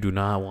 no, you do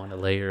not want to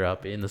layer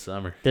up in the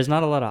summer. There's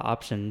not a lot of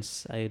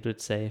options, I would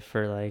say,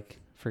 for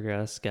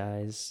us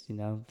guys, you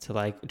know, to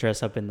like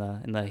dress up in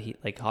the heat,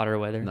 like hotter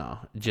weather. No,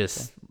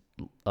 just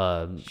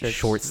Shirts,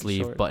 short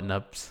sleeve short.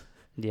 button-ups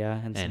Yeah,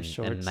 and some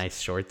shorts. and nice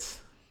shorts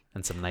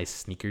and some nice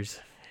sneakers.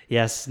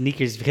 Yeah,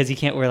 sneakers, because you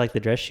can't wear like the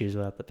dress shoes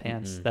without the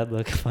pants. Mm-mm. That'd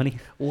look funny.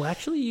 Well,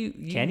 actually, you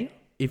Can you?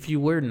 If you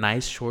wear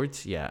nice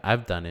shorts, yeah,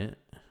 I've done it.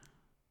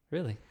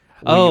 Really?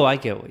 Where Oh, you- I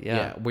get what.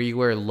 Yeah. where you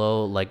wear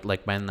low,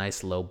 like my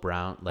nice low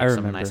brown, I like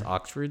some nice remember.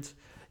 Oxfords.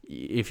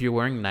 If you're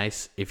wearing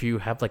nice, if you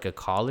have like a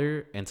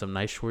collar and some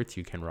nice shorts,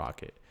 you can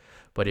rock it.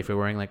 But if you're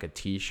wearing like a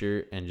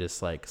t-shirt and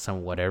just like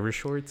some whatever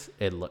shorts,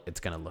 it's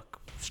gonna look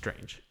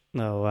strange.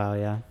 Oh wow,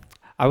 yeah.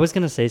 I was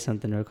gonna say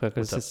something real quick.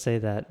 I was What's up? just say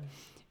that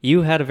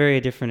you had a very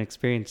different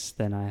experience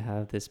than I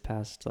have this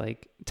past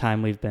like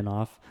time we've been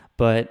off.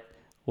 But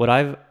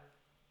I'm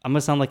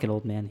gonna sound like an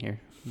old man here,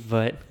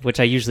 but which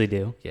I usually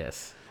do.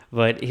 Yes.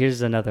 But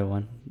here's another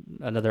one,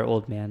 another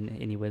old man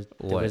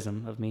What?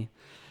 wisdom of me.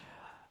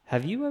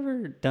 Have you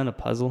ever done a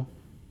puzzle?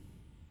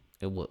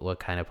 What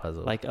kind of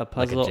puzzle? Like a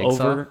puzzle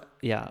jigsaw?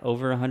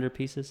 over 100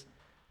 pieces?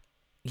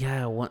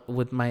 Yeah,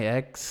 with my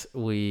ex,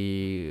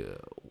 we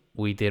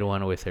did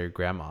one with her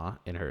grandma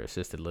in her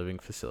assisted living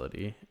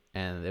facility,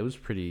 and it was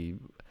pretty.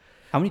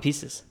 How many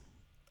pieces?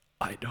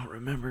 I don't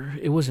remember.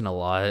 It wasn't a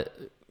lot.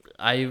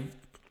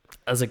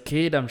 As a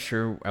kid, I'm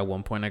sure at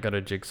one point I got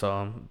a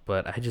jigsaw,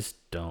 but I just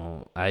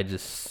don't.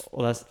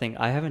 Well, that's the thing.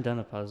 I haven't done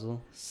a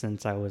puzzle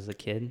since I was a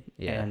kid.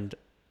 Yeah. And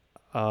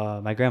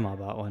my grandma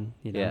bought one,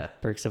 you know, Yeah.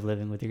 perks of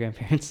living with your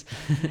grandparents.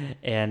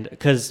 And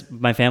because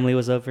my family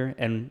was over,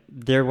 and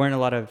there's not a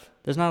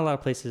lot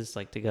of places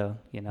like to go,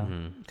 you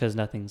know, because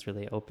nothing's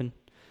really open.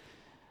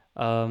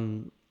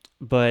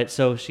 But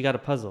so she got a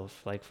puzzle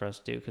like for us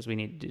to do, because we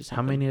need to do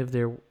something.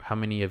 How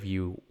many of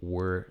you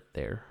were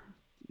there?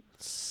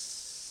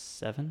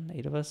 7,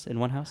 8 of us in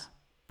one house.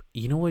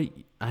 You know what?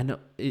 I know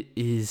it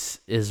is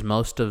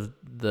most of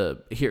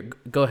the here.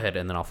 Go ahead,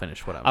 and then I'll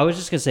finish what I was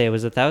just gonna say it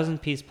was a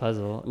 1,000-piece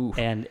puzzle. Oof.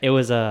 And it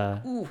was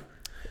a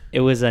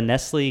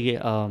Nestle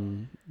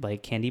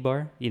like candy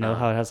bar. You know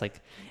how it has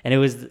like, and it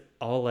was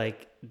all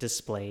like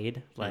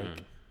displayed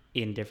like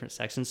in different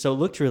sections, so it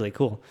looked really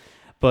cool.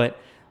 But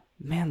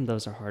man,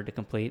 those are hard to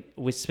complete.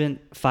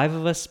 5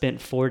 of us spent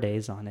 4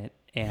 days on it,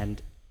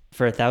 and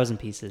for 1,000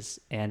 pieces,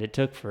 and it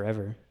took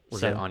forever.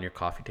 Was it on your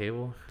coffee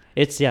table?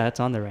 It's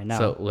on there right now.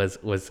 So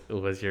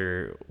was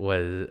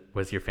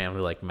your family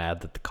like mad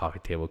that the coffee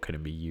table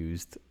couldn't be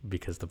used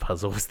because the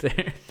puzzle was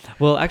there?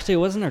 Well, actually, it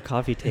wasn't our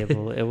coffee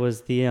table. It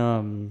was the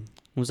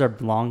it was our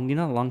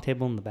long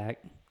table in the back.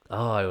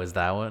 Oh, it was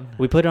that one.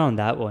 We put it on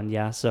that one,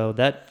 yeah. So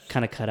that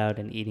kind of cut out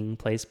an eating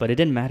place, but it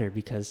didn't matter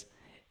because,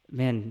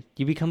 man,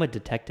 you become a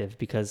detective,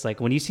 because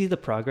like when you see the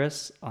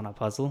progress on a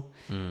puzzle,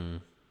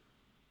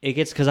 it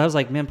gets, because I was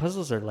like, man,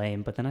 puzzles are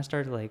lame. But then I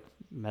started like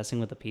messing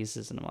with the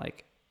pieces, and I'm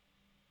like,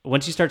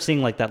 once you start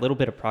seeing like that little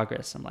bit of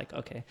progress, I'm like,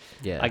 okay,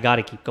 Yeah, I got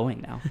to keep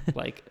going now.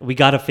 Like we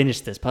got to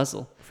finish this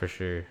puzzle. for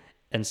sure.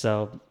 And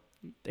so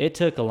it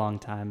took a long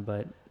time,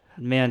 but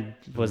man,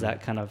 was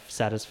that kind of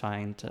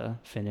satisfying to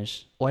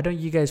finish. Why don't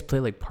you guys play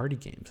like party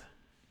games?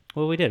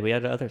 Well, we did. We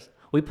had others.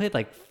 We played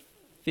like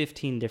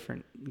 15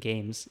 different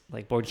games,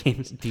 like board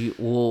games.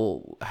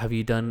 Have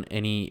you done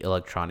any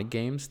electronic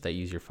games that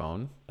use your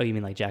phone? Oh, you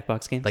mean like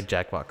Jackbox games? Like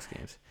Jackbox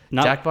games.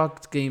 Not-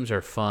 Jackbox games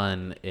are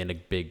fun in a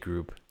big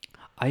group.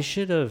 I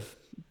should have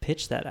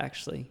pitched that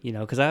actually, you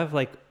know, because I have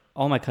like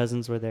all my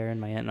cousins were there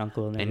and my aunt and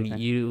uncle and everything.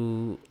 And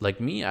you,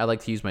 like me, I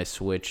like to use my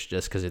Switch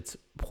just because it's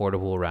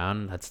portable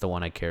around. That's the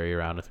one I carry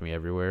around with me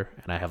everywhere.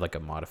 And I have like a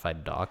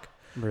modified dock.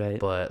 Right.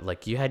 But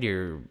like you had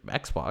your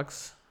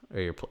Xbox or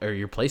your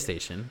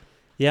PlayStation.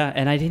 Yeah,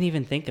 and I didn't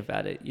even think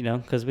about it, you know,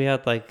 because we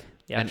had like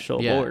the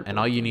actual board. And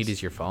all you need is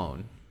your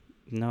phone.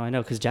 No, I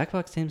know, because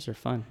Jackbox games are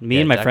fun. Me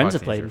and my friends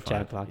have Jackbox played games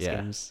are fun. Jackbox Yeah.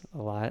 games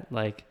a lot,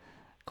 like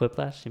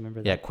Quiplash. You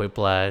remember that? Yeah,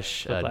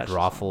 Quiplash, Quiplash is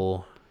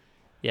Drawful.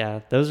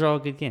 Yeah, those are all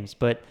good games.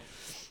 But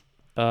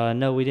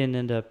no, we didn't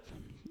end up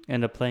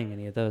playing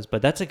any of those.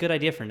 But that's a good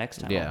idea for next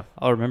time. Yeah.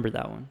 I'll remember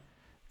that one.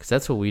 Because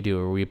that's what we do,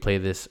 or we play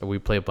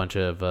a bunch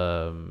of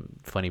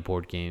funny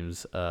board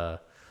games, this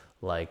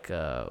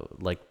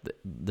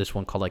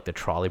one called like the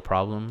Trolley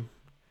Problem.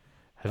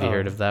 Have you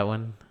heard of that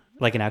one?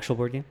 Like an actual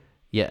board game?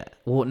 Yeah.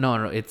 Well,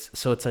 no,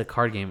 it's a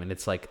card game, and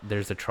it's like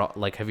there's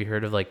have you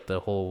heard of like the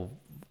whole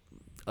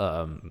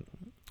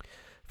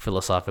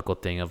philosophical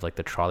thing of like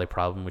the trolley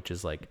problem, which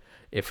is like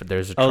if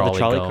there's a trolley the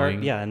trolley going,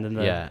 card, yeah, and then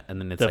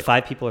it's the like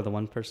 5 people are the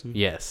one person.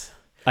 Yes.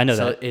 I know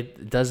so that.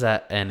 it does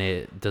that, and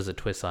it does a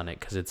twist on it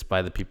because it's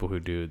by the people who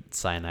do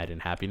Cyanide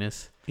and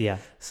Happiness. Yeah.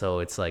 So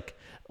it's like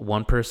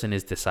one person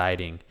is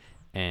deciding,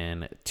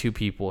 and 2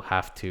 people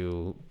have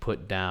to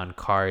put down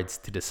cards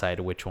to decide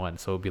which one.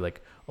 So it'll be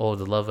like, oh,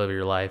 the love of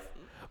your life,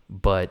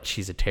 but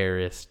she's a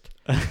terrorist.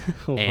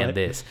 And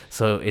this.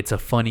 So it's a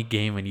funny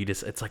game, and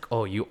it's like,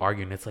 oh, you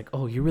argue, and it's like,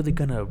 oh, you're really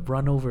gonna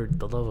run over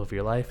the love of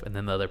your life, and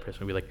then the other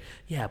person will be like,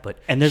 yeah, but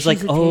and there's like,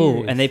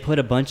 terrorist. And they put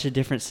a bunch of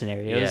different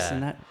scenarios, Yeah.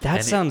 and that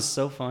And sounds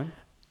so fun.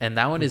 And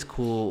that one is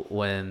cool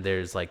when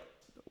there's like,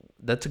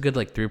 that's a good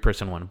like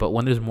 3-person one, but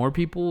when there's more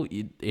people,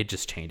 it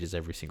just changes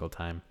every single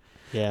time.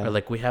 Yeah. Or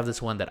like we have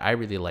this one that I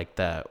really like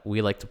that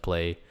we like to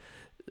play.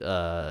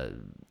 I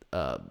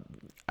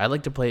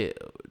like to play.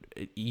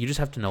 You just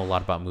have to know a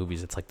lot about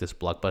movies. It's like this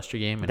Blockbuster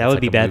game. And that it's would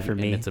like be a bad movie, for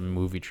me. And it's a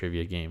movie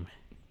trivia game.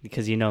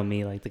 Because you know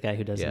me, like the guy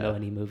who doesn't Yeah. know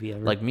any movie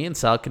ever. Like me and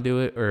Sal can do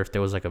it, or if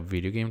there was like a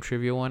video game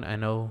trivia one, I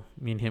know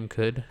me and him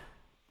could.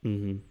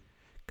 Mm-hmm.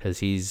 Because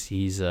he's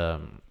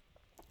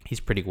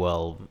pretty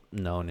well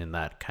known in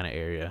that kind of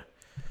area.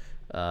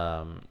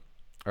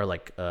 Or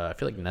like I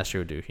feel like Nestor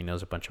would do. He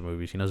knows a bunch of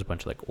movies. He knows a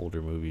bunch of like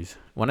older movies.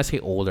 When I say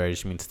older, I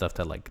just mean stuff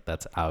that like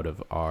that's out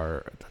of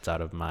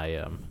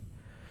my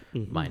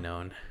my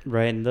known.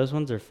 Right, and those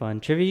ones are fun.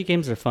 Trivia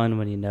games are fun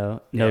when you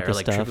know Yeah, the or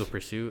like stuff. Trivial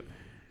Pursuit.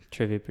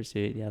 Trivia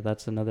Pursuit, yeah,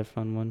 that's another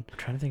fun one. I'm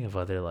trying to think of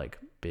other like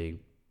big,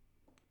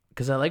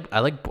 because I like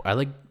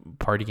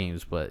party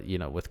games, but you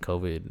know with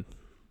COVID,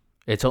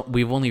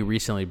 we've only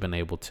recently been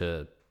able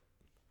to.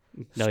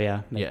 Oh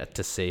yeah,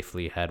 To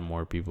safely had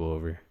more people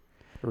over.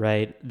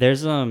 Right.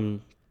 There's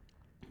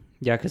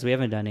yeah, because we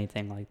haven't done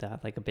anything like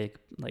that, like a big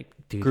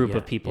group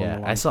of people. Yeah,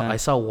 in a long time. I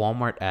saw a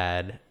Walmart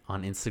ad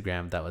on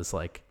Instagram that was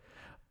like,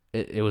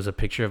 it was a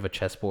picture of a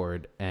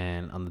chessboard,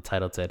 and on the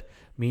title it said,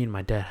 "Me and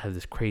my dad have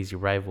this crazy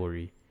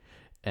rivalry,"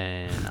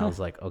 and I was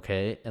like,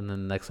 okay. And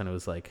then the next one it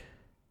was like,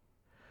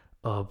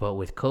 oh, but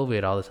with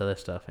COVID, all this other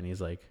stuff, and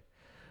he's like,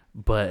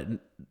 but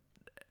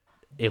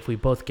if we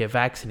both get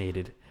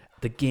vaccinated,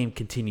 the game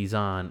continues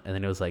on. And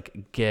then it was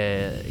like,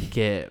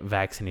 get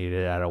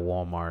vaccinated at a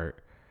Walmart,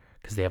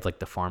 because they have like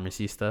the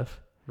pharmacy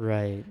stuff.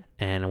 Right.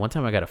 And one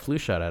time I got a flu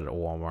shot at a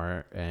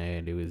Walmart,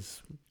 and it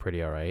was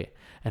pretty all right.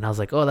 And I was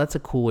like, oh, that's a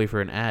cool way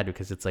for an ad,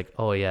 because it's like,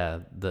 oh yeah,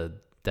 the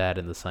dad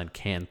and the son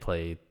can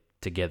play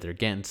together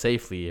again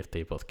safely if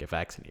they both get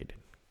vaccinated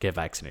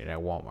at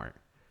Walmart.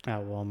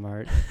 At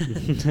Walmart.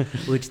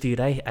 Which, dude,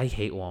 I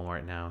hate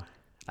Walmart now.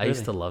 I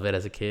used to love it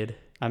as a kid.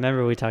 I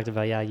remember we talked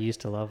about, I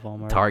used to love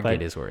Walmart.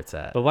 Target is where it's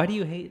at. But why do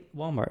you hate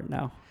Walmart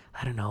now?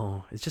 I don't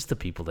know. It's just the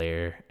people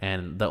there.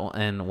 And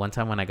one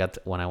time when I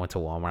went to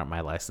Walmart,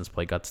 my license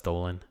plate got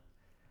stolen.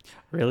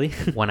 Really?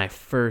 When I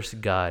first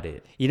got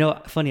it. You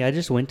know, funny, I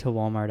just went to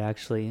Walmart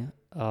actually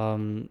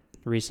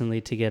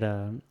recently to get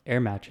a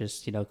air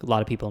mattress. You know, a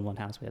lot of people in one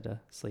house. We had to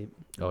sleep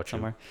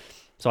somewhere.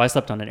 So I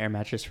slept on an air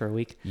mattress for a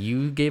week.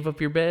 You gave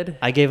up your bed?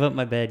 I gave up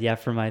my bed, yeah,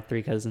 for my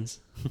 3 cousins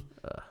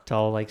to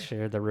all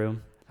share the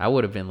room. I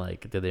would have been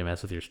like, did they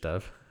mess with your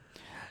stuff?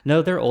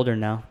 No, they're older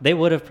now. They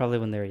would have probably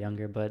when they were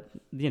younger, but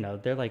you know,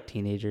 they're like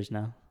teenagers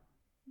now.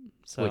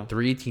 So Wait,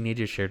 3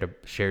 teenagers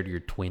shared your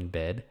twin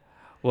bed?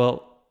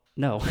 Well,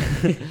 no.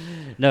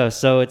 No,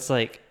 so it's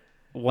like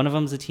one of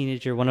them's a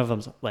teenager, one of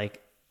them's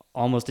like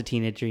almost a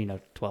teenager,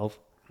 12.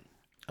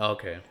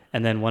 Okay.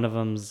 And then one of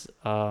them's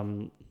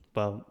 10.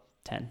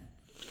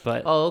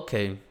 But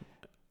okay.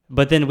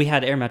 But then we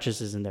had air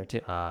mattresses in there too.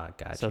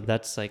 Gotcha. So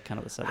that's like kind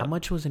of the setup. How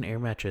much was an air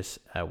mattress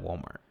at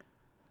Walmart?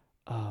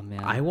 Oh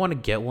man. I want to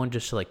get one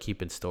just to like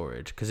keep in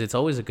storage, because it's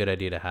always a good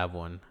idea to have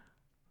one.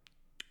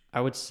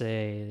 I would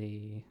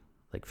say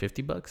like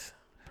 $50?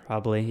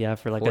 Probably, yeah,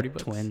 for like a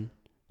twin.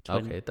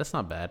 Okay, that's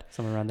not bad.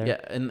 Somewhere around there. Yeah,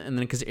 and then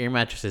because air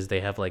mattresses,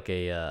 they have like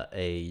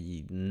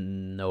a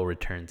no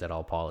returns at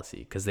all policy,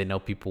 because they know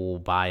people will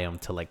buy them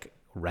to like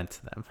rent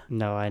them.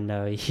 No, I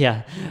know.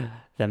 Yeah,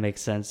 that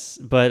makes sense.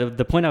 But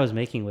the point I was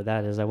making with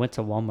that is I went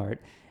to Walmart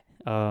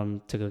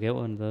to go get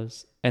one of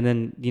those. And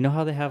then you know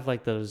how they have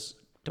like those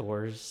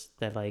doors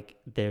that like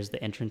there's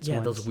the entrance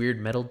ones? Those weird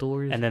metal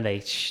doors. And then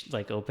they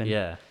like open.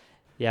 Yeah.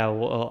 Yeah,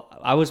 well,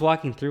 I was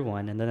walking through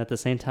one, and then at the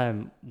same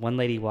time, one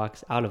lady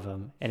walks out of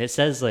them, and it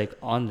says like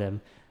on them,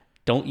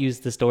 "Don't use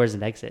this door as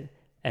an exit,"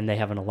 and they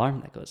have an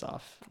alarm that goes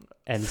off,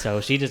 and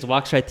so she just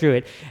walks right through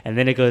it, and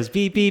then it goes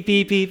beep beep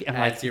beep beep. I'm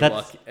as like, you're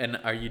walking, and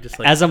are you just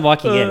like as I'm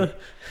walking in?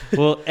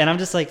 Well, and I'm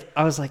just like,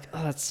 I was like,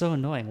 oh, that's so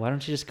annoying. Why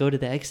don't you just go to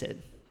the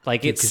exit?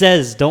 Like it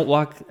says, don't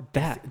walk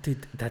back.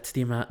 Dude, that's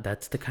the amount.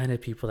 That's the kind of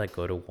people that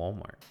go to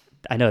Walmart.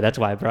 I know, that's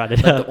why I brought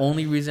it Like up. the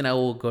only reason I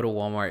will go to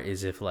Walmart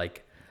is if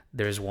like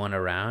there's one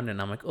around and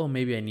I'm like, oh,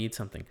 maybe I need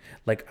something.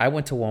 Like I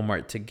went to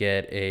Walmart to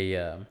get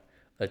a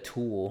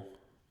tool,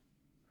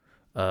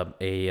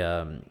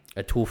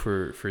 a tool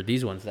for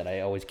these ones that I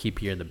always keep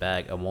here in the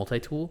bag, a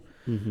multi-tool.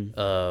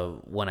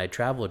 When I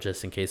travel,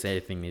 just in case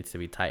anything needs to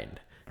be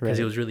tightened, because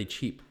it was really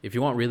cheap. If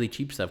you want really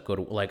cheap stuff, go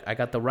to like I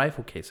got the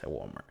rifle case at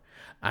Walmart.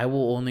 I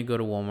will only go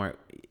to Walmart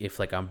if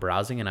like I'm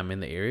browsing and I'm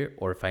in the area,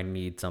 or if I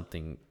need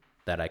something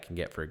that I can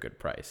get for a good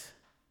price.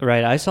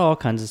 Right. I saw all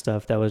kinds of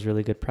stuff that was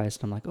really good price.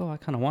 And I'm like, oh, I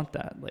kind of want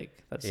that. Like,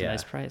 that's a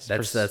nice price.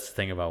 That's the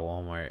thing about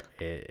Walmart.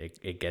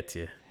 It gets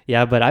you.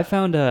 Yeah, but I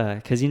found,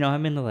 because,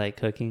 I'm into like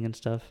cooking and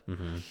stuff.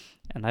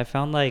 And I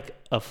found like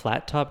a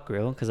flat top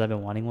grill because I've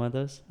been wanting one of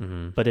those.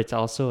 But it's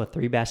also a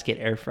 3-basket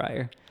air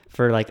fryer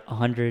for like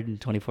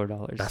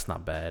 $124. That's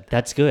not bad.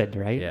 That's good,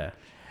 right? Yeah.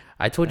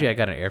 I told you I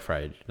got an air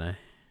fryer, didn't I?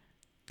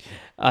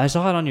 I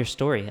saw it on your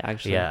story,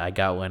 actually. Yeah, I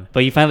got one.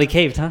 But you finally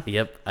caved, huh?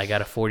 Yep, I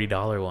got a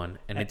 $40 one,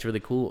 and it's really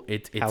cool.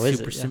 It's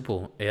super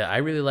simple. Yeah, I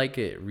really like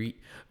it.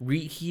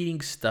 Reheating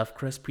stuffed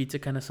crust pizza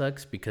kind of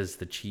sucks because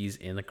the cheese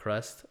in the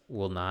crust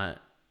will not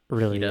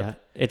really heat yeah.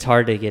 up. It's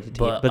hard to get it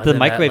to heat, but the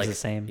microwave's the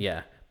same.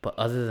 Yeah, but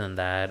other than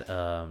that,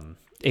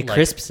 it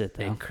crisps it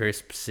though. It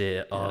crisps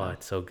it. Oh,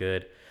 it's so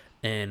good.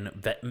 And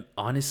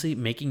honestly,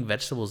 making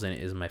vegetables in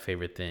it is my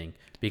favorite thing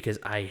because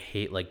I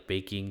hate like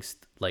baking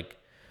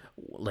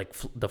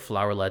the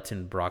flowerlets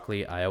and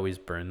broccoli. I always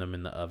burn them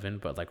in the oven,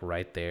 but like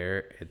right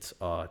there, it's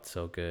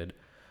so good.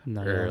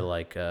 No, or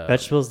like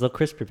vegetables, the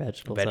crispy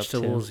vegetables.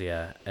 Vegetables,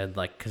 yeah, and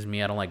like because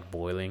me, I don't like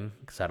boiling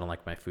because I don't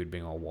like my food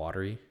being all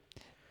watery.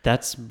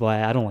 That's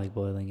why I don't like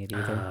boiling it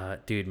either.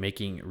 Dude,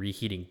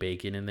 reheating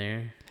bacon in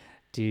there.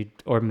 Dude,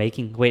 or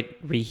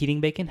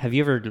reheating bacon? Have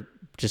you ever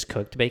just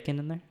cooked bacon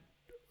in there?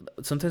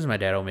 Sometimes my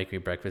dad will make me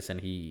breakfast and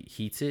he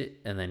heats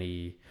it and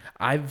then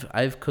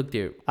I've cooked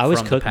it. I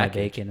always cook my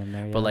bacon in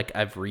there, yeah. But like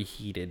I've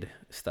reheated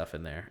stuff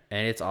in there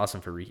and it's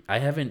awesome for I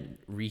haven't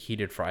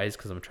reheated fries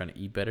because I'm trying to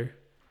eat better.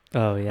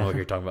 Oh yeah. Oh,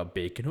 you're talking about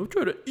bacon. I'm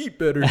trying to eat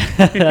better.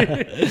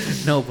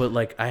 No, but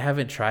like I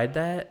haven't tried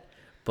that,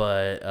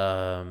 but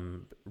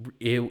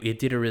it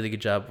did a really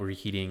good job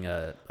reheating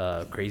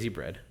Crazy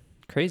Bread.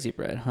 Crazy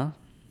Bread, huh?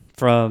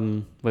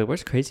 From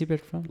where's Crazy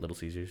Bread from? Little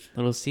Caesars.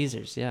 Little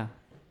Caesars, yeah.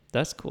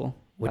 That's cool.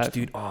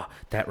 Dude,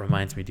 that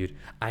reminds me, dude.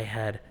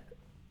 I'm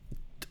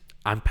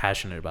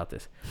passionate about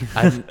this.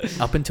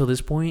 Up until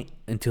this point,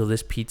 until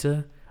this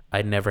pizza,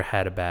 I never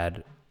had a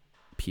bad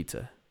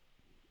pizza.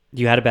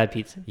 You had a bad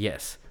pizza?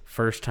 Yes.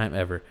 First time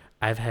ever.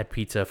 I've had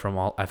pizza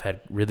I've had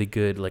really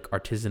good, like,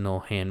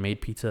 artisanal handmade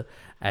pizza.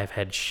 I've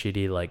had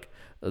shitty, like,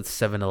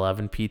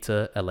 7-Eleven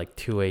pizza at, like,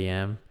 2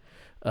 a.m.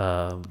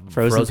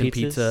 Frozen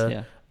pizza.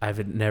 Yeah.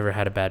 I've never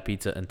had a bad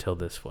pizza until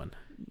this one.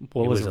 It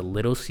was a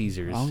Little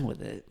Caesars. Wrong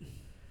with it?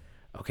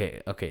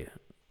 Okay.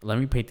 Let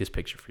me paint this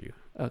picture for you.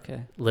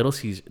 Okay. Little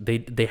Caesars.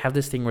 They have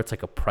this thing where it's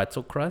like a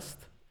pretzel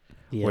crust,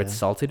 where it's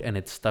salted and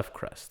it's stuffed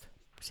crust.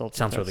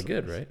 Sounds really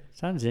good, right?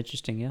 Sounds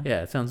interesting, yeah.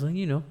 Yeah, it sounds like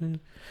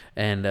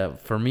And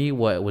for me,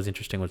 what was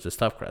interesting was the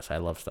stuffed crust. I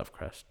love stuffed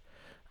crust.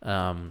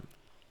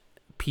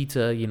 Pizza,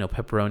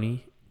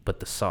 pepperoni, but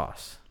the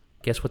sauce.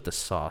 Guess what the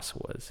sauce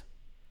was?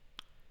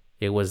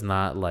 It was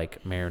not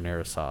like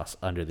marinara sauce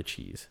under the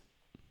cheese.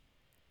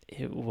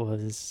 It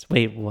was...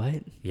 Wait,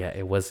 what? Yeah,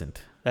 it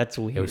wasn't. That's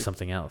weird. It was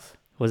something else.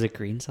 Was it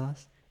green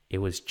sauce? It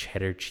was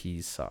cheddar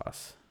cheese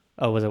sauce.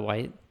 Oh, was it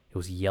white? It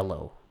was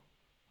yellow.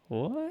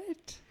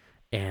 What?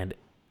 And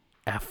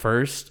at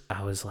first,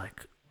 I was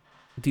like...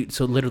 Dude,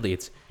 so literally,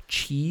 it's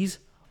cheese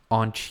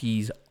on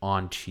cheese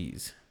on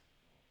cheese.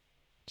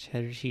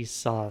 Cheddar cheese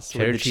sauce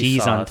cheddar with cheese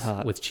cheese on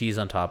top. With cheese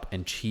on top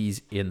and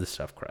cheese in the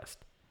stuffed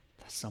crust.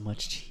 That's so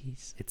much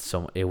cheese.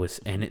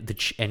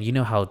 And you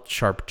know how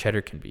sharp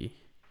cheddar can be.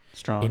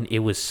 Strong. And it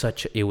was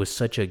such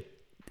a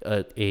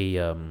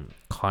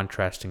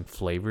contrasting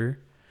flavor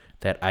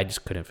that I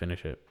just couldn't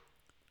finish it.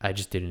 I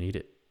just didn't eat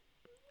it.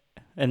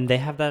 And they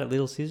have that at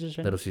Little Caesars,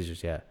 right? Little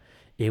Caesars, yeah.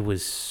 It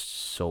was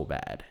so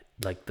bad.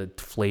 Like the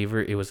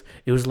flavor, it was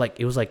like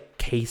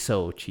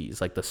queso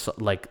cheese, like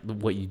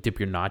what you dip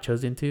your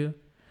nachos into.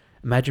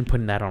 Imagine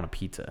putting that on a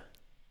pizza.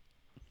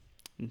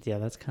 Yeah,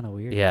 that's kind of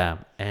weird. Yeah,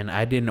 and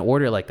I didn't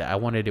order it like that. I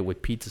wanted it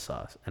with pizza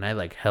sauce, and I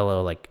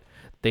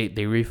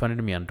they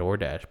refunded me on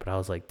DoorDash, but I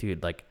was like,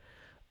 dude, like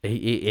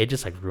it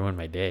just like ruined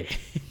my day.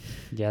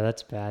 Yeah,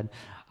 that's bad.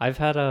 I've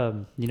had I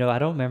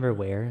don't remember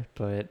where,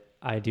 but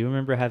I do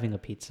remember having a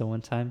pizza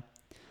one time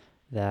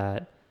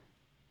that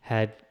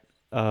had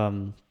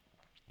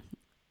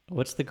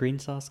what's the green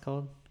sauce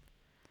called?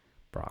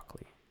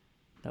 Broccoli.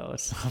 No,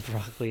 it's not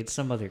broccoli. It's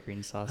some other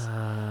green sauce.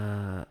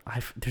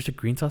 There's a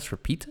green sauce for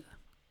pizza?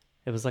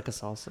 It was like a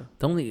salsa.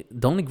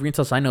 The only green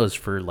sauce I know is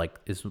for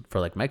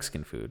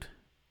Mexican food.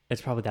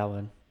 It's probably that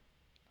one.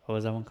 What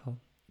was that one called?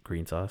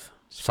 Green sauce.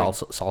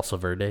 Salsa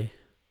verde.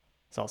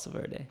 Salsa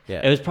verde.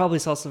 Yeah. It was probably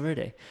salsa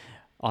verde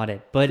on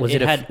it. But was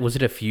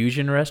it a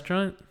fusion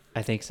restaurant?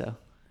 I think so.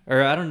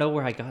 or I don't know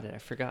where I got it. I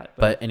forgot.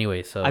 But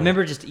anyway, so I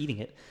remember just eating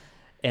it,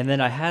 and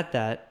then I had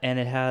that, and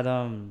it had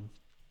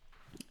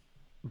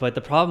But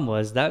the problem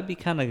was that would be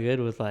kind of good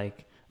with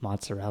like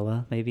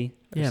mozzarella, maybe.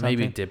 Yeah, something.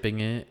 maybe dipping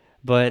it.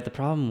 But the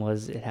problem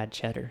was it had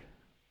cheddar,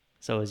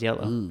 so it was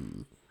yellow,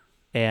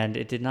 and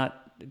it did not.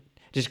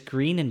 Just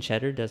green and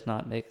cheddar does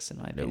not mix, in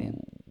my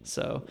opinion.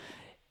 So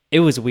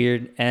it was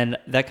weird, and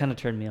that kind of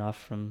turned me off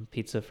from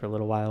pizza for a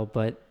little while.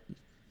 But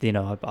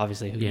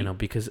obviously,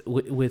 because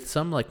with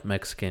some like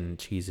Mexican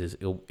cheeses,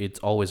 it's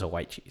always a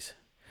white cheese.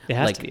 It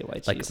has to be a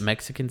white cheese. Like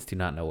Mexicans do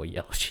not know what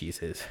yellow cheese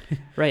is.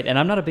 Right, and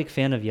I'm not a big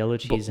fan of yellow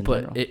cheese in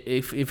general. But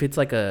if it's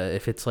like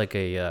a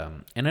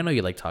and I know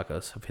you like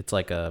tacos. If it's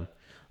like I'm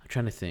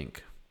trying to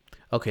think.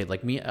 Okay,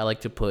 like me, I like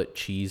to put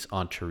cheese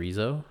on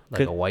chorizo,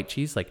 like a white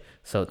cheese, like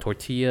so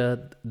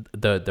tortilla,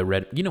 the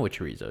red. You know what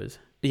chorizo is?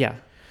 Yeah.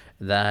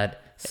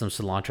 That, some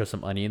cilantro,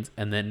 some onions,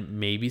 and then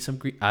maybe some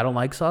green. I don't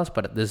like sauce,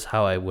 but this is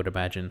how I would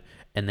imagine.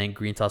 And then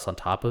green sauce on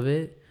top of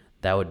it.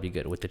 That would be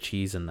good with the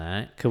cheese and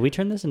that. Could we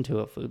turn this into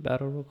a food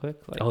battle real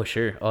quick? Like, oh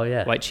sure. Oh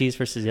yeah. White cheese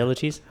versus yellow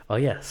cheese. Oh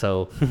yeah.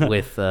 So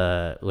with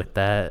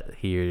that,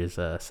 here's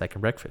second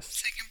breakfast.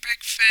 Second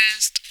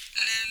breakfast.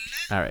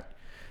 All right.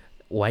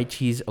 White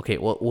cheese. Okay.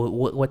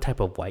 What type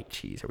of white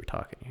cheese are we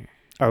talking here?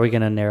 Are we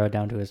gonna narrow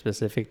down to a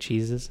specific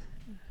cheeses,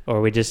 or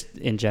are we just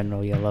in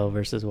general yellow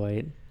versus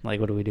white? Like,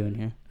 what are we doing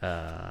here?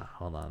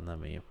 Hold on. Let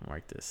me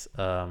mark this.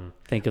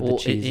 Think of the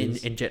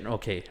cheeses in general.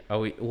 Okay. Are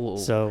we?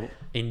 So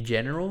in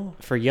general,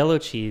 for yellow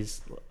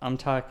cheese, I'm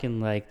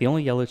talking like the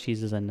only yellow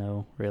cheeses I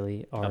know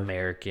really are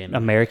American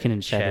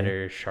and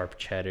cheddar, sharp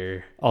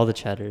cheddar, all the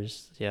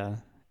cheddars, yeah,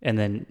 and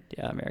then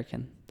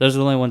American. Those are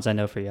the only ones I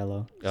know for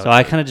yellow. Okay. So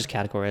I kind of just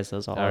categorize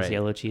those all as right.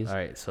 yellow cheese. All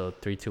right. So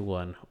 3, 2,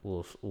 1.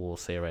 We'll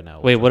say right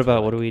now. Wait, what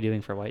are we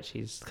doing for white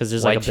cheese? Because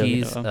there's white like a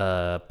billion cheese, of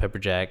them. pepper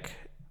jack,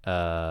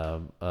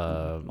 mozzarella,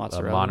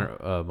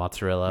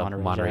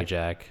 Monterey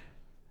Jack.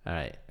 All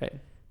right.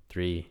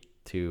 3,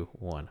 2,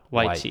 1.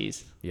 White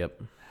cheese.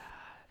 Yep.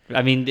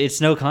 I mean, it's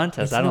no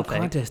contest. I don't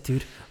think. Contest,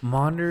 dude.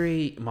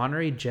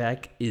 Monterey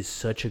Jack is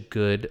such a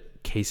good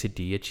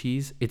quesadilla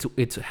cheese.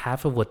 It's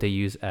half of what they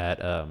use at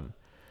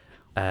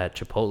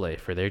Chipotle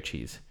for their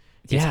cheese.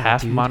 It's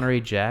half dude. Monterey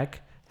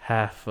Jack,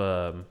 half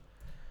mozzarella.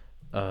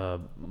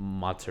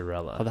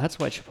 Oh, that's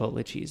why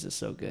Chipotle cheese is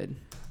so good.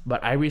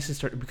 But I recently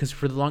started, because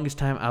for the longest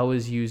time I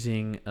was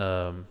using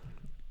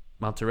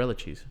mozzarella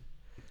cheese.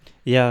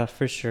 Yeah,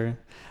 for sure.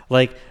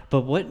 Like,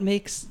 but what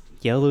makes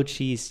yellow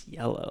cheese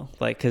yellow?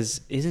 Like,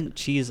 because isn't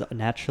cheese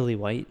naturally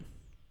white?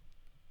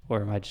 Or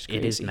am I just crazy?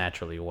 It is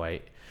naturally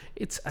white.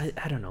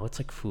 I don't know. It's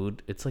like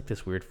food. It's like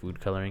this weird food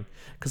coloring.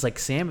 Because like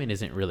salmon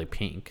isn't really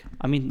pink.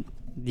 I mean,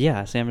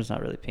 yeah, salmon's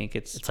not really pink.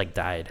 It's like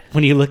dyed.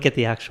 When you look at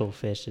the actual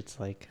fish, it's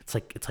like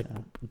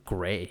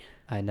gray.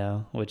 I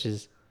know, which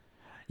is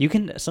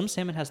some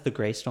salmon has the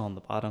gray still on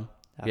the bottom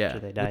after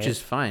they dye which it. is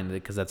fine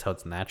because that's how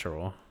it's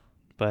natural.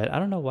 But I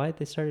don't know why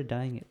they started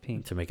dyeing it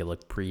pink to make it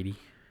look pretty.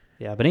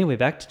 Yeah, but anyway,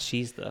 back to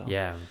cheese though.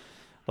 Yeah,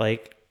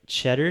 like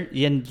cheddar.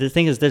 Yeah, and the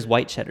thing is, there's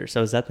white cheddar.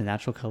 So is that the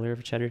natural color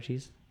of cheddar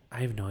cheese?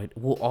 I have no idea.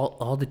 Well,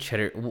 all the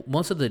cheddar,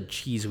 most of the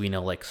cheese we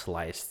know, like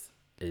sliced,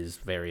 is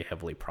very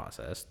heavily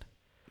processed.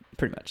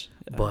 Pretty much.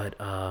 Yeah. But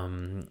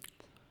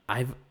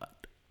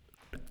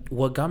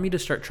what got me to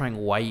start trying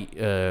white,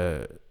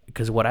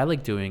 because what I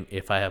like doing,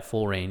 if I have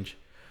full range,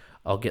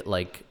 I'll get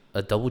like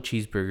a double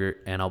cheeseburger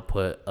and I'll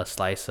put a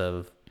slice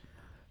of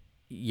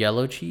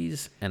yellow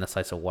cheese and a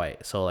slice of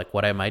white. So like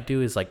what I might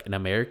do is like an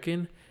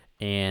American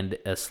and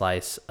a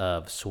slice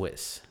of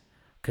Swiss,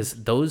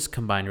 because those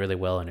combine really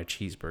well in a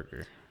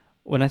cheeseburger.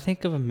 When I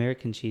think of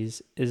American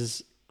cheese,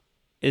 is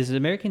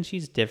American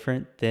cheese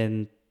different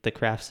than the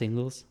Kraft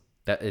singles?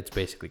 That it's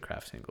basically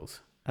Kraft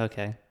singles.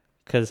 Okay,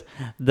 because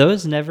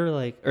those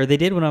never or they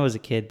did when I was a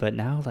kid, but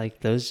now like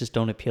those just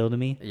don't appeal to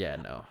me. Yeah,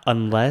 no.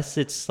 Unless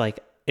it's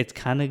like it's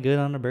kind of good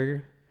on a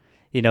burger,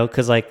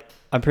 because like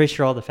I'm pretty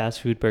sure all the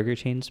fast food burger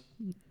chains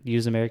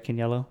use American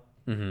yellow.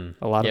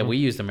 Mm-hmm. A lot of them. Yeah, we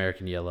used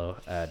American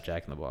yellow at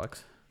Jack in the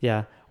Box.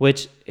 Yeah,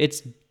 which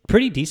it's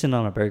pretty decent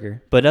on a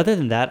burger, but other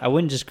than that, I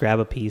wouldn't just grab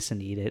a piece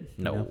and eat it.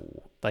 No,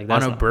 like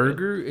that's on a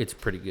burger, it's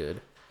pretty good,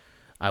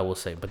 I will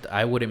say. But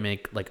I wouldn't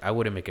make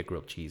a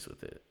grilled cheese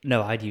with it.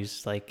 No, I'd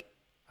use like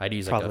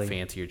a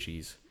fancier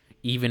cheese.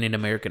 Even in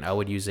American, I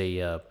would use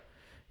a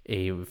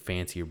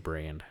fancier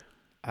brand.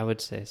 I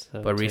would say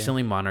so. But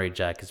recently, Monterey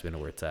Jack has been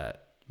where it's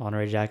at.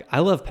 Monterey Jack. I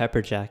love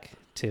pepper jack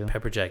too.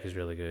 Pepper jack is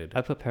really good.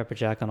 I put pepper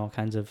jack on all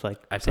kinds of I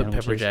sandwiches. put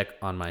pepper jack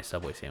on my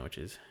Subway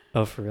sandwiches.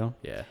 Oh, for real?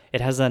 Yeah.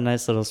 It has that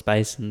nice little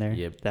spice in there.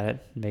 Yep.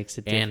 That makes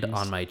it different. different.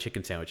 And on my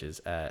chicken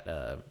sandwiches at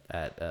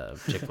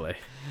Chick-fil-A.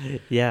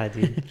 Yeah,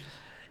 dude.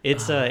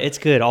 It's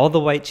good. All the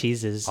white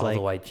cheeses. All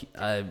the white.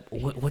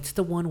 What's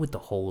the one with the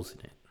holes in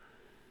it?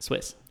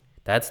 Swiss.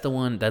 That's the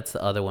one. That's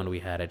the other one we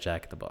had at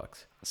Jack in the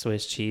Box.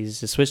 Swiss cheese.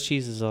 The Swiss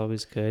cheese is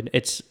always good.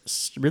 It's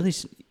really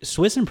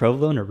Swiss and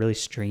provolone are really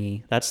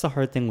stringy. That's the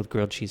hard thing with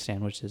grilled cheese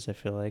sandwiches. I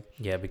feel like.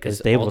 Yeah, because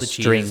they all will the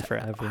string cheeses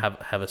forever.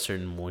 Have a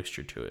certain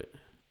moisture to it.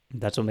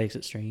 That's what makes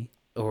it stringy.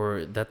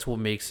 Or that's what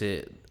makes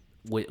it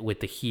with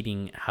the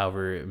heating,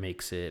 however, it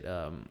makes it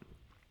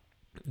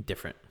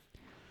different.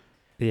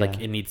 Yeah.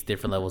 Like it needs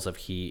different levels of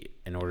heat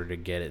in order to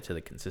get it to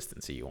the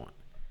consistency you want.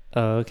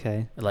 Oh,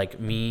 okay. Like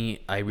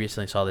me, I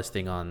recently saw this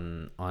thing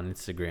on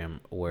Instagram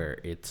where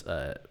it's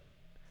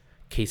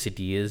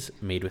quesadillas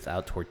made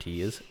without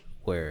tortillas,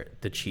 where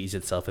the cheese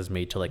itself is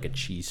made to like a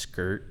cheese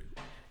skirt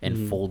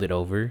and folded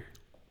over,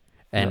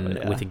 and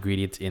with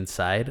ingredients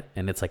inside,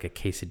 and it's like a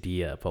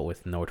quesadilla but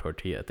with no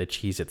tortilla. The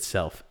cheese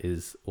itself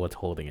is what's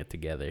holding it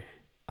together.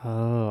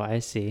 Oh, I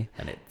see.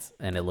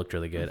 And it looked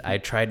really good. I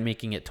tried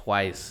making it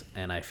twice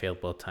and I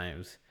failed both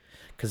times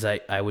because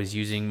I was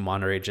using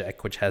Monterey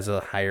Jack, which has a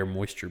higher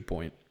moisture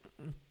point.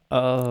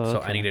 Oh, so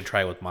okay. I need to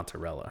try with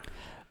mozzarella.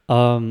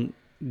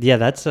 Yeah,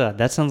 that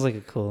sounds like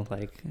a cool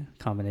like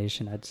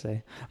combination, I'd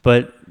say.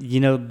 But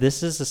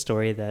this is a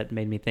story that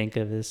made me think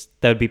of this.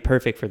 That would be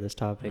perfect for this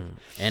topic.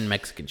 And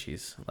Mexican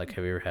cheese. Like,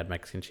 have you ever had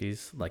Mexican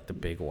cheese? Like the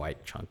big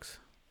white chunks,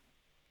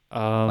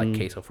 Um, like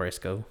queso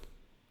fresco.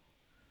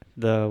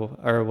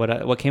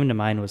 What came to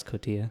mind was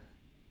cotija.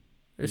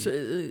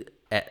 There's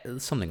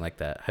something like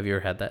that. Have you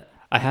ever had that?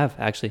 I have,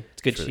 actually.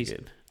 It's good It's really cheese.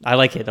 good. I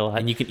like it a lot.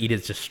 And you can eat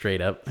it just straight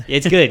up.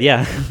 It's good,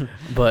 yeah.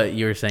 But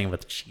you were saying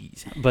about the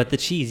cheese. But the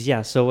cheese,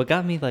 yeah. So what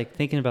got me like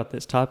thinking about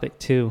this topic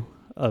too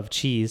of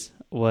cheese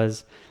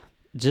was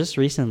just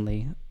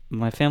recently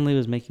my family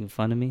was making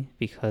fun of me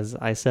because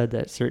I said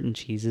that certain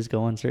cheeses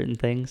go on certain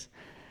things.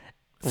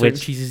 Certain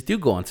cheeses do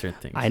go on certain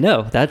things. I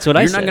know. That's what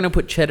I said. You're not going to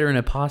put cheddar in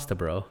a pasta,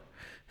 bro.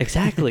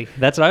 Exactly.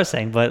 That's what I was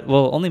saying. But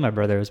only my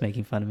brother was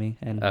making fun of me.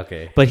 And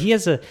Okay. But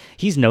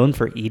he's known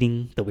for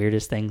eating the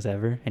weirdest things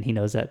ever, and he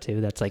knows that too.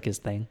 That's like his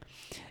thing.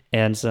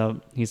 And so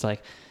he's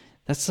like,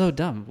 "That's so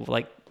dumb.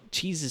 Like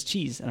cheese is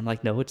cheese." And I'm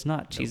like, "No, it's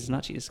not. Cheese is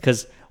not cheese."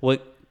 Because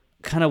what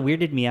kind of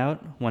weirded me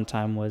out one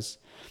time was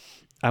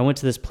I went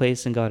to this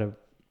place and got a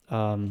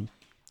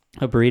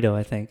burrito,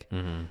 I think,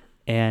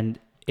 and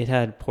it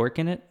had pork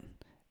in it,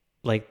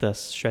 like the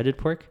shredded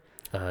pork.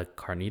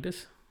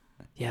 Carnitas?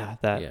 Yeah,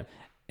 that. Yeah.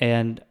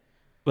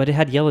 But it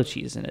had yellow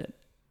cheese in it.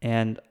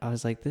 And I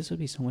was like, this would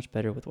be so much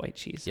better with white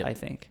cheese, I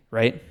think.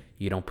 Right?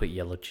 You don't put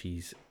yellow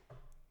cheese.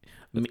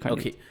 carne-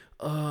 Okay.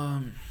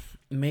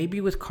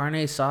 Maybe with carne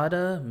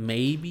asada,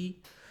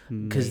 maybe.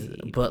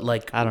 But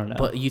like, I don't know.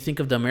 But you think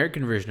of the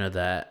American version of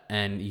that,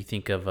 and you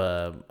think of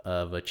a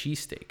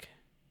cheesesteak,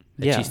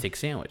 Yeah. cheesesteak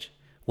sandwich.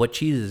 What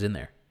cheese is in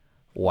there?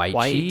 White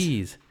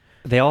cheese.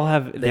 They're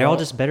all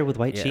just better with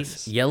white Yes.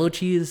 cheese. Yellow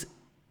cheese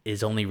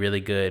is only really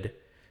good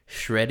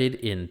shredded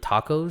in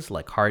tacos,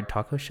 like hard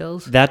taco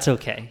shells, That's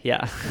okay.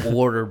 Yeah.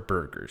 or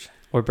burgers.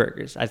 Or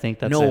burgers. I think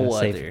that's No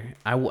safe. other.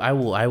 I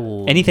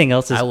will. Anything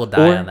else is. I will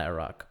die on that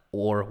rock.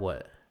 Or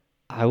what?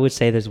 I would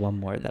say there's one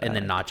more that And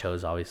then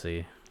nachos,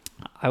 obviously.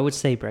 I would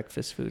say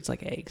breakfast foods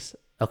like eggs.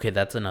 Okay,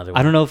 that's another one.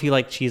 I don't know if you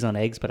like cheese on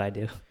eggs, but I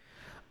do.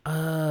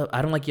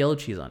 I don't like yellow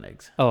cheese on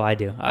eggs. Oh, I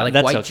do. I like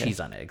that's white okay. cheese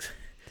on eggs.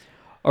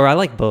 Or I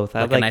like both.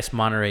 I Like a nice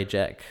Monterey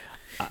Jack.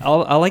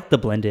 I like the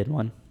blended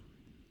one.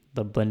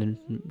 The blended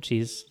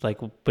cheese, like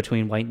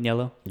between white and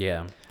yellow.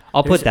 Yeah.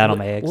 I'll put that on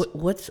my eggs.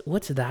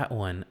 What's that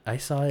one? I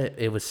saw it.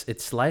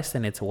 It's sliced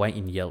and it's white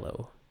and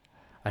yellow.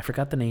 I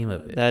forgot the name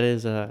of it. That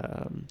is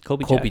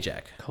Colby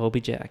Jack. Colby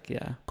Jack,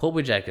 yeah.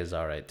 Colby Jack is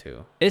all right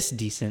too. It's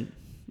decent,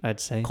 I'd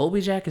say.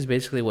 Colby Jack is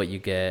basically what you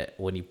get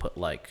when you put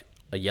like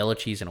a yellow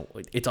cheese and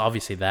it's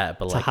obviously that,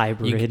 but It's like a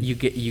hybrid. you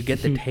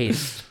get the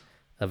taste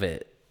of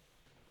it.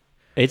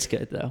 It's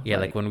good though. Yeah,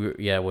 like when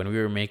we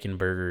were making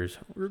burgers,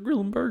 we were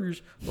grilling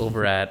burgers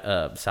over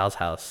at Sal's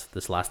house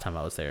this last time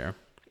I was there.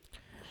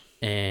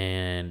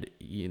 And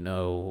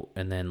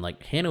and then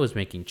like Hannah was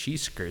making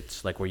cheese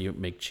skirts, like where you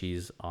make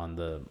cheese on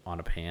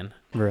a pan.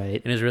 Right.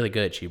 And it was really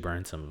good. She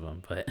burned some of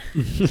them, but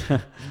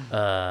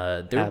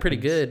they were pretty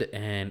good.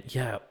 And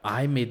yeah,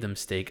 I made the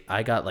mistake.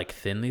 I got like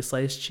thinly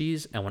sliced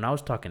cheese, and when I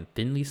was talking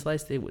thinly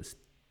sliced, it was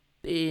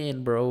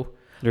thin, bro.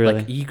 Really?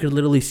 Like you could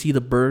literally see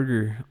the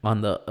burger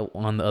on the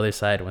other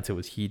side once it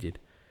was heated.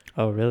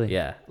 Oh, really?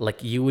 Yeah,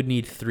 like you would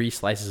need 3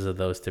 slices of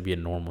those to be a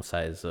normal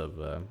size of.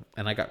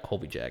 And I got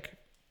Colby Jack.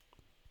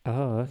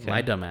 Oh, okay.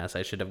 My dumbass,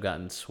 I should have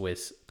gotten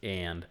Swiss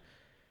and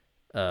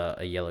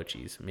a yellow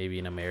cheese, maybe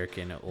an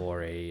American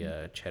or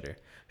a cheddar.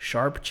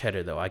 Sharp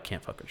cheddar though, I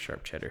can't fuck with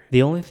sharp cheddar.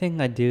 The only thing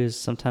I do is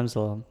sometimes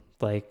I'll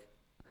like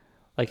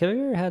have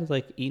you ever had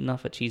like eaten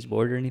off a cheese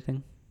board or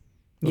anything?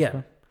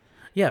 Before?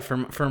 Yeah.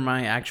 For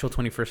my actual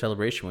 21st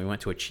celebration, we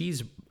went to a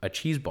cheese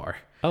bar.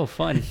 Oh,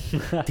 fun.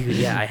 Dude,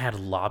 yeah, I had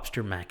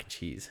lobster mac and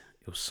cheese.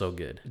 It was so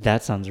good.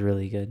 That sounds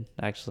really good,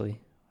 actually.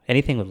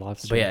 Anything with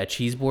lobster. But yeah, a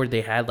cheese board,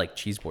 they had like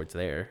cheese boards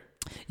there.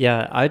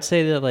 Yeah, I'd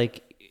say that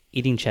like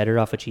eating cheddar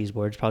off a cheese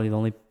board is probably the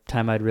only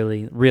time I'd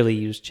really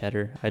use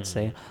cheddar, I'd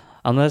say.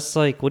 Unless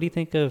like, what do you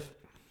think of,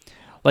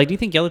 like, do you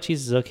think yellow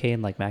cheese is okay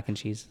in like mac and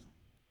cheese?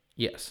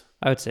 Yes.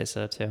 I would say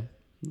so too.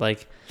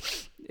 Like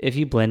if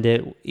you blend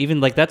it,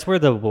 even like that's where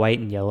the white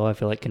and yellow I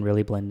feel like can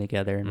really blend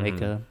together and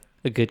make a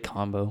good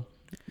combo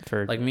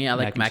for like me. I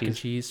like mac and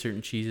cheese,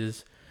 certain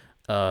cheeses.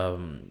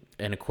 And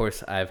of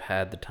course I've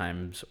had the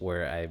times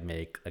where I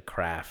make a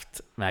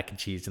Kraft mac and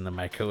cheese in the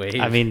microwave.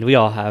 I mean, we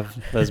all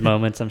have those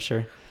moments, I'm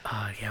sure.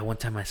 Yeah, one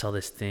time I saw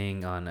this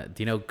thing on,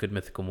 do you know Good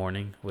Mythical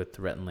Morning with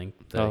Rhett and Link,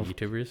 the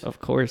YouTubers? Of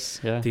course,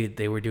 yeah. Dude,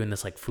 they were doing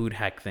this like food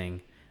hack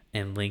thing,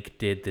 and Link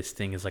did this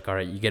thing. Is like, all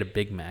right, you get a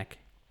Big Mac,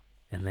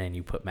 and then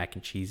you put mac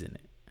and cheese in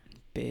it.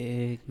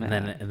 Big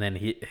Mac. And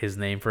then his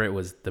name for it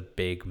was the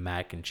Big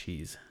Mac and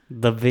Cheese.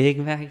 The Big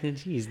Mac and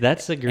Cheese.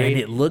 That's a great.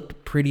 And it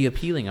looked pretty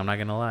appealing. I'm not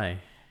gonna lie.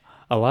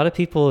 A lot of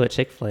people at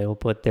Chick-fil-A will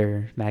put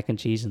their mac and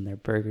cheese in their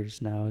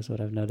burgers now, is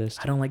what I've noticed.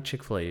 I don't like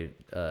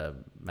Chick-fil-A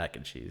mac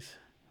and cheese.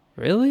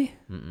 Really?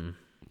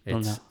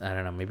 It's I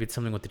don't know. Maybe it's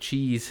something with the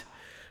cheese.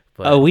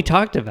 But we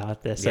talked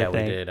about this. yeah, I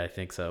think. we did. I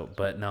think so.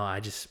 But no,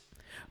 I just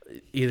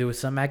either with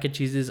some mac and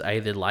cheeses, I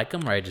either like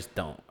them or I just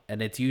don't.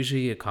 And it's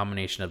usually a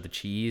combination of the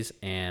cheese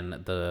and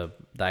the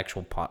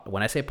actual pot.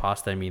 When I say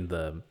pasta, I mean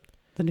the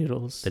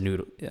noodles. The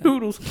noodle. Yeah.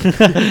 Noodles.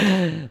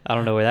 I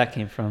don't know where that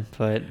came from,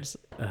 but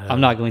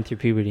I'm not going through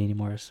puberty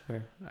anymore, I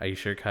swear. Are you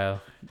sure,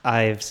 Kyle?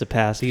 I've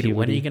surpassed puberty.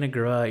 When are you going to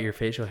grow out your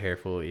facial hair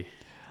fully?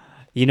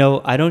 You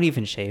know, I don't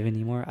even shave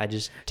anymore. I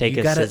just take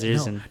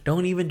scissors and...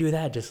 Don't even do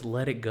that. Just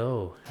let it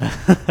go.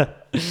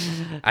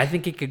 I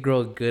think it could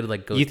grow a good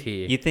like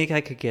goatee. You think I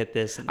could get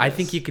this? I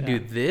think you could do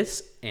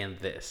this and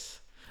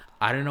this.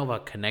 I don't know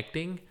about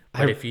connecting,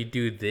 but if you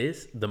do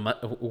this,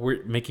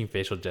 we're making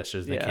facial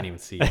gestures they can't even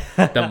see.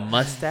 The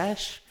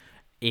mustache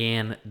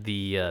and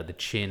the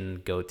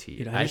chin goatee.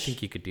 Dude, I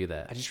think you could do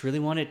that. I just really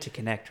want it to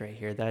connect right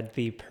here. That'd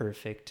be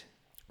perfect.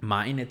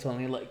 Mine, it's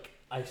only like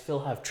I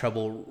still have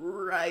trouble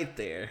right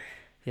there.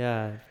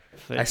 Yeah.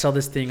 I saw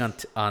this thing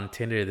on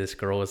Tinder. This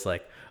girl was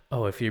like,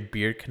 "Oh, if your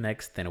beard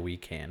connects, then we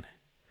can."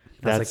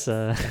 And I was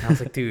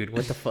like, dude,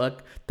 what the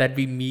fuck? That'd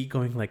be me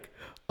going like,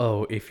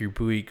 "Oh, if your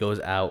buoy goes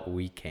out,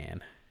 we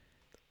can."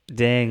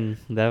 Dang,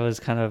 that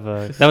was kind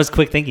of that was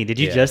quick thinking. Did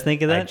you just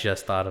think of that? I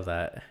just thought of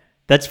that.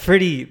 That's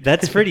pretty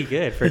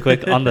good for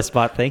quick on the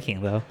spot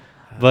thinking though.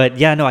 But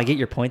yeah, no, I get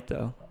your point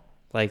though.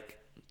 Like,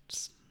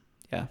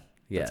 yeah,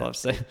 that's all I'm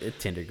saying.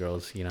 Tinder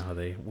girls, you know how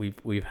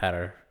we've had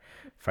our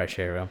fair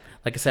share of them.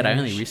 Like I said, I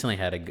only recently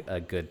had a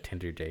good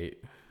Tinder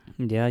date.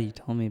 Yeah, you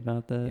told me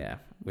about that. Yeah,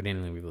 we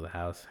didn't even leave the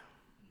house.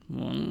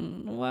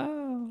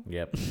 Wow.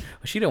 Yep. Well,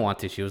 she didn't want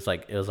to. She was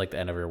like, it was like the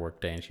end of her work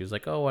day, and she was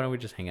like, "Oh, why don't we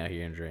just hang out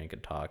here and drink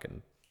and talk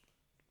and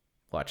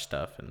watch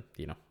stuff and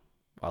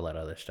all that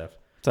other stuff."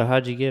 So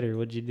how'd you get her?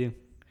 What'd you do?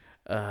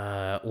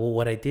 Well,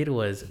 what I did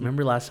was,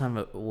 remember last time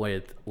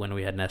when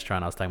we had Nestor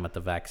on, I was talking about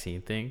the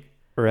vaccine thing.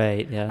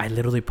 Right. Yeah. I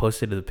literally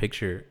posted the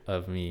picture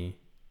of me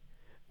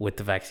with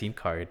the vaccine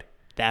card.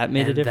 That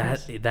made a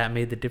difference. That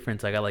made the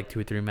difference. I got like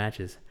 2 or 3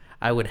 matches.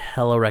 I would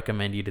hella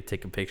recommend you to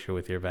take a picture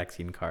with your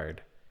vaccine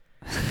card.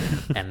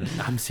 And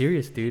I'm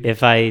serious, dude.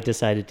 If I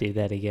decide to do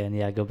that again,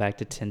 yeah, go back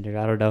to Tinder.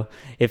 I don't know.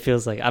 It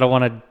feels like I don't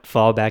want to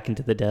fall back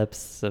into the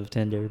depths of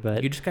Tinder,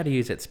 but you just got to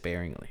use it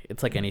sparingly.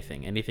 It's like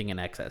anything. Anything in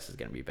excess is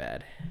going to be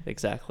bad.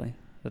 Exactly.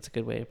 That's a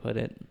good way to put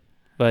it.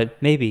 But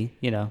maybe,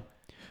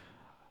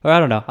 or I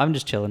don't know. I'm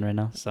just chilling right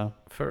now, so.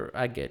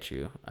 I get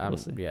you. We'll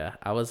see. Yeah,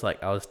 I was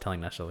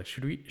telling Nestor, like,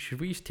 should we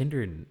use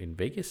Tinder in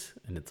Vegas?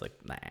 And it's like,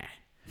 nah.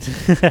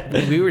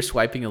 We were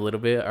swiping a little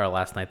bit our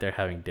last night there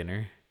having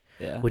dinner.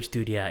 Yeah. Which,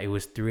 dude, yeah, it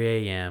was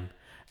 3 a.m.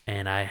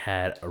 and I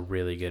had a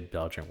really good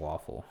Belgian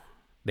waffle.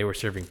 They were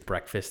serving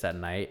breakfast at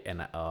night,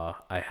 and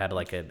I had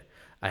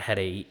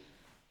a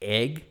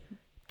egg,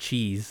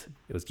 cheese.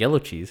 It was yellow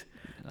cheese.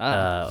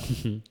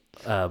 Bacon,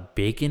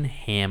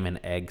 ham,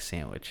 and egg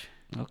sandwich.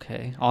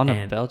 Okay, on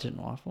a Belgian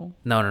waffle?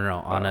 No,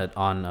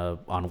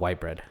 on white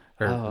bread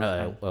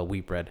or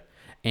wheat bread,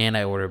 and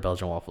I ordered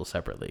Belgian waffles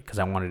separately because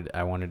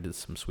I wanted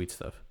some sweet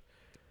stuff.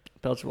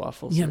 Belgian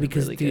waffles. Yeah,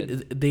 because really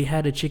dude, they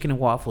had a chicken and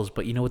waffles,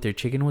 but you know what their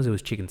chicken was? It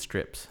was chicken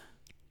strips.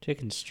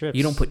 Chicken strips.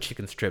 You don't put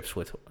chicken strips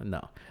with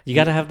no. You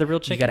got to have the real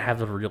chicken. You got to have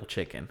the real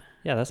chicken.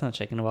 Yeah, that's not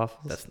chicken and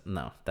waffles.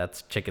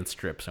 That's chicken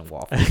strips and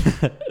waffles.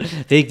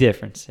 Big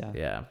difference.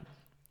 Yeah.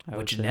 Yeah.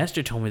 Which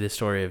Nestor told me this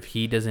story of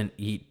he doesn't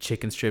eat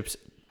chicken strips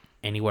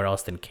anywhere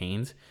else than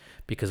Cane's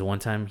because one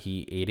time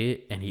he ate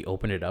it and he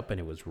opened it up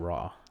and it was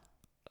raw.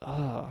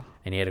 Oh.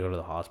 And he had to go to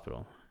the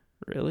hospital.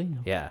 Really?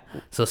 Yeah.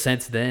 So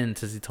since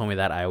he told me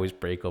that, I always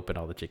break open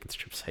all the chicken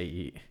strips I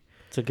eat.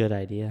 It's a good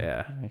idea.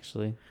 Yeah.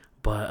 Actually.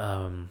 But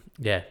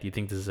yeah, do you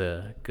think this is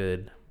a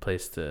good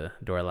place to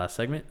do our last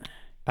segment?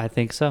 I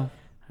think so.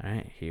 All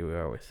right, here we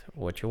are with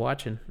What You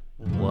Watching.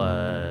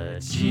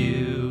 What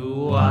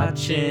you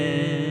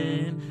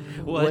watching?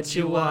 What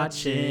you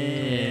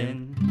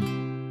watching?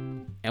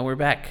 And we're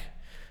back.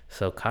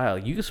 So, Kyle,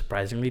 you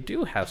surprisingly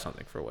do have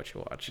something for What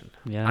You're Watching.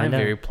 Yeah, I'm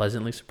very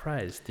pleasantly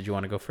surprised. Did you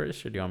want to go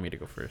first, or do you want me to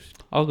go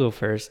first? I'll go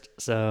first.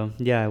 So,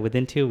 yeah,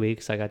 within 2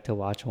 weeks, I got to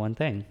watch one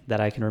thing that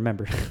I can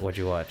remember. What'd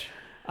you watch?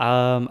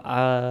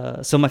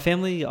 So my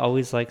family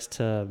always likes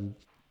to...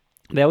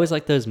 They always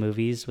like those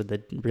movies with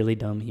the really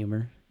dumb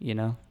humor,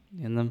 in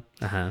them.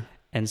 Uh-huh.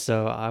 And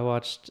so I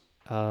watched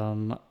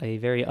a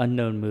very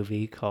unknown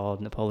movie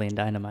called Napoleon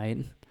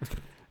Dynamite.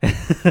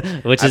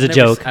 Which is a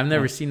joke. I've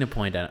never seen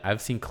Napoleon Dynamite.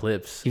 I've seen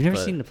clips. You've never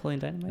seen Napoleon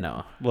Dynamite?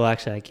 No. Well,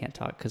 actually, I can't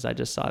talk because I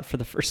just saw it for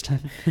the first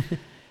time.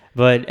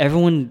 But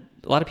everyone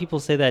a lot of people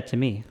say that to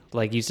me.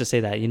 Like, used to say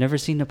that. You never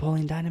seen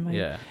Napoleon Dynamite?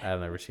 Yeah, I've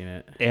never seen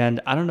it. And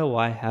I don't know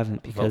why I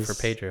haven't, because... Vote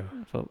for Pedro.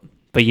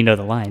 But you know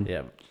the line.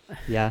 Yeah.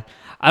 Yeah.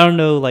 I don't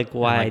know, like,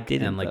 why I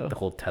didn't, and, like, though. the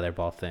whole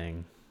tetherball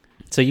thing.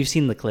 So you've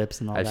seen the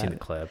clips and all that. I've seen the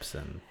clips,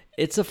 and...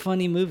 It's a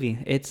funny movie.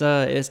 It's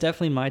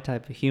definitely my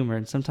type of humor,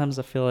 and sometimes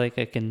I feel like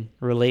I can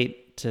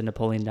relate to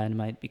Napoleon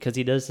Dynamite because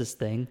he does this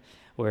thing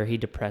where he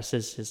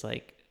depresses his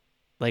like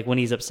when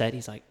he's upset,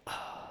 he's like,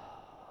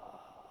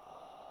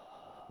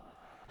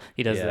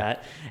 he does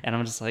that, and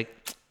I'm just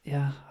like,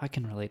 yeah, I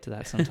can relate to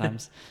that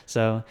sometimes.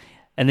 So,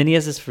 and then he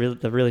has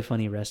the really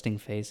funny resting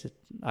face.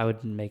 I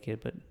wouldn't make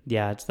it, but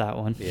yeah, it's that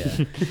one.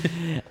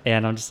 Yeah.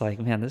 And I'm just like,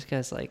 man, this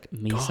guy's like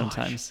me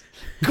sometimes.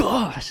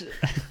 Gosh.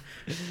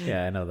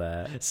 Yeah, I know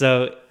that.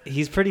 So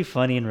he's pretty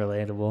funny and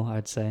relatable,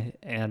 I'd say.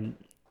 And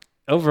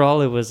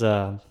overall, it was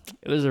a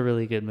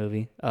really good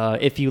movie.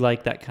 If you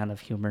like that kind of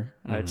humor,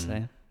 I'd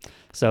say.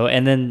 So,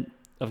 and then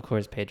of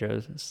course Pedro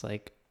is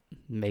like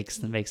makes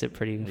it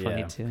pretty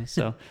funny too.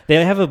 So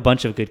they have a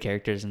bunch of good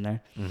characters in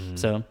there.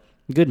 So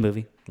good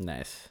movie.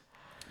 Nice.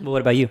 Well,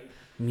 what about you?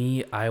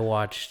 Me, I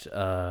watched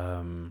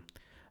the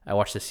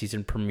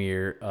season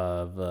premiere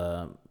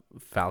of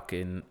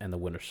Falcon and the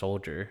Winter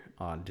Soldier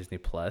on Disney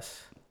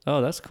Plus. Oh,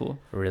 that's cool.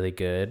 Really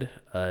good.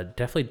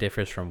 Definitely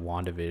differs from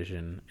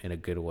WandaVision in a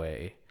good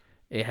way.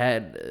 It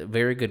had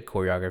very good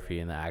choreography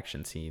in the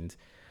action scenes.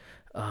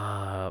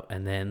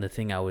 And then the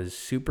thing I was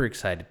super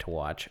excited to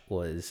watch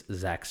was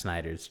Zack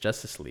Snyder's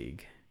Justice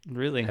League.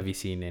 Really? Have you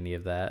seen any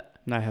of that?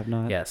 No, I have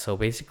not. Yeah, so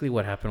basically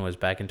what happened was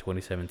back in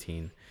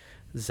 2017,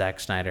 Zack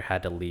Snyder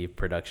had to leave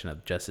production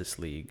of Justice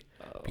League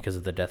because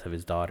of the death of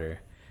his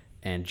daughter.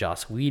 And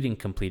Joss Whedon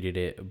completed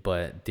it,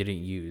 but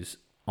didn't use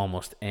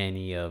almost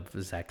any of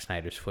Zack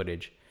Snyder's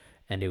footage,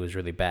 and it was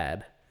really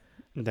bad.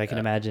 I can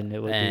imagine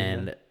it would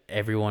and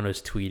everyone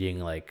was tweeting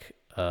like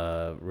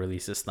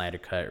release a Snyder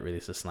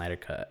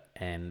cut,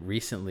 and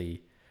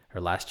recently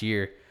or last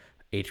year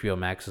HBO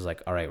Max was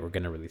like, all right, we're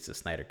gonna release a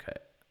Snyder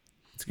cut.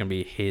 It's gonna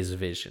be his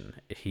vision.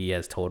 He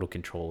has total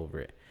control over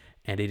it,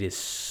 and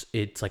it's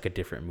like a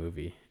different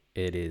movie.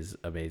 It is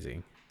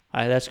amazing.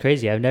 That's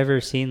crazy. I've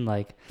never seen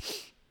like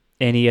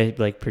any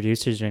like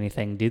producers or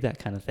anything do that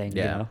kind of thing.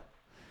 Yeah. You know?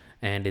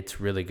 And it's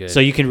really good. So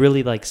you can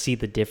really like see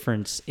the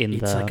difference in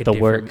the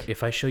work.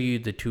 If I show you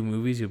the two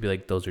movies, you'll be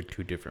like, those are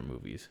two different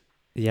movies.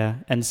 Yeah,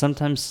 and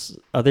sometimes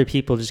other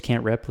people just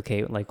can't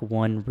replicate like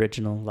one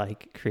original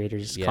like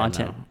creator's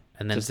content. No.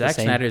 And then Zack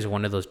Snyder is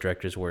one of those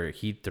directors where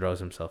he throws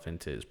himself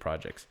into his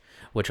projects,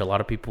 which a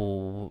lot of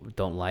people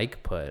don't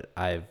like, but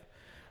I've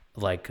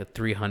like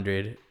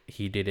 300.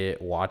 He did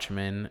it.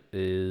 Watchmen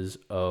is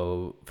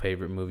a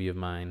favorite movie of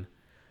mine.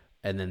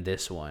 And then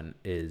this one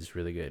is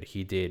really good.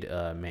 He did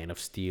Man of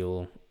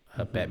Steel,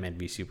 Batman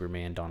v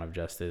Superman, Dawn of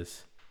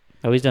Justice.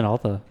 Oh, he's done a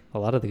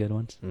lot of the good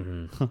ones.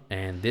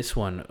 And this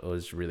one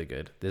was really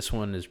good. This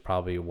one is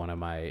probably one of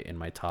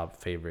my top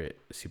favorite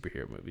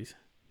superhero movies.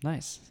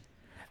 Nice.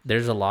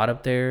 There's a lot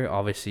up there.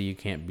 Obviously, you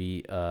can't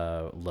beat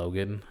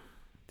Logan.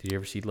 Did you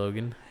ever see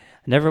Logan?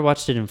 I never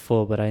watched it in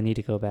full, but I need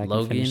to go back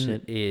and finish it.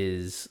 Logan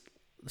is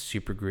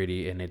super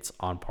gritty, and it's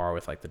on par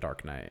with like The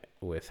Dark Knight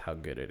with how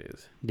good it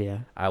is. Yeah,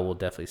 I will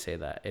definitely say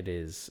that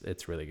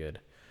it's really good.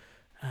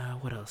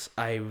 What else?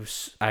 I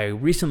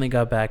recently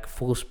got back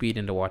full speed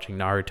into watching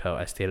Naruto.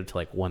 I stayed up to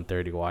like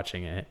 1:30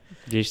 watching it.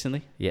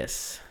 Recently?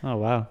 Yes. Oh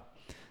wow,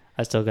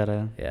 I still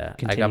gotta. Yeah,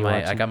 I got my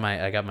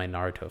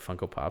Naruto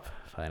Funko Pop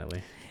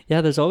finally.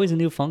 Yeah, there's always a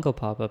new Funko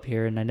Pop up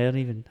here, and I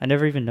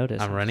never even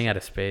noticed. I'm running out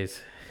of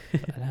space.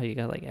 I know you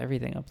got like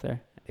everything up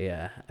there.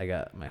 Yeah, I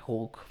got my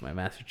Hulk, my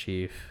Master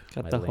Chief,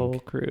 Got my the Link. whole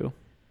crew.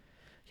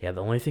 Yeah,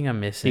 the only thing I'm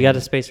missing. You got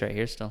a space right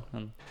here still.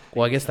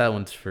 Well, I guess that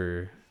one's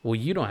for. Well,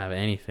 you don't have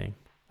anything.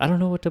 I don't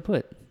know what to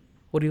put.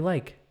 What do you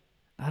like?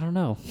 I don't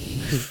know.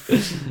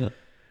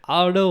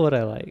 I don't know what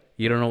I like.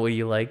 You don't know what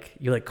you like?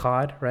 You like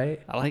COD,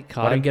 right? I like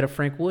COD. Why don't you get a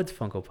Frank Woods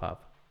Funko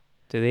Pop?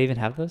 Do they even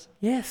have those?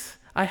 Yes,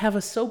 I have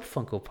a soap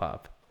Funko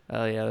Pop.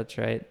 Oh yeah, that's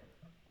right.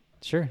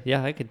 Sure,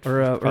 yeah, I could.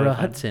 Or a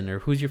Hudson, or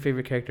who's your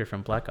favorite character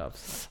from Black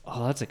Ops?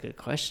 Oh, that's a good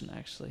question,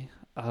 actually.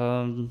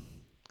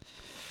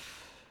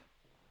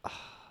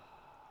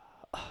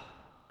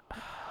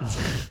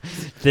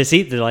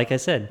 Like I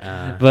said,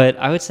 but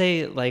I would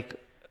say like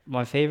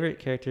my favorite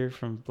character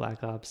from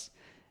Black Ops.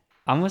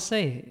 I'm gonna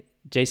say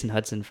Jason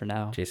Hudson for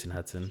now. Jason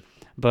Hudson,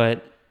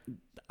 but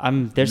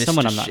there's Mr.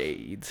 someone I'm not.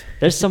 Shades.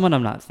 There's someone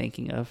I'm not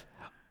thinking of.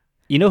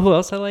 You know who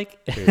else I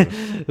like?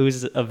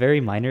 Who's a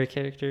very minor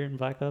character in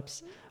Black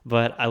Ops,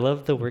 but I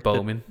love the work.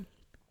 Bowman.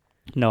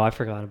 No, I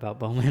forgot about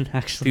Bowman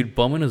actually. Dude,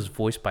 Bowman was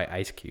voiced by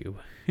Ice Cube,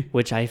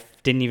 which I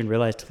didn't even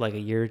realize till like a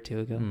year or two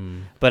ago.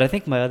 But I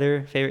think my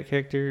other favorite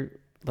character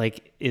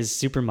like is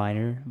super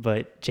minor,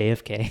 but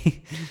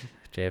JFK.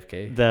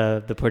 JFK.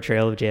 The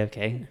portrayal of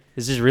JFK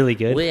is just really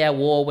good. We're at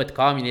war with the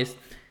communists.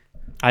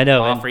 I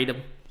know. All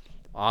freedom,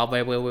 all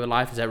way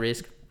life is at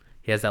risk.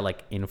 He has that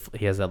like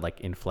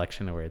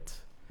inflection where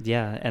it's.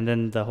 Yeah, and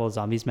then the whole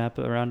zombies map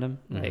around him,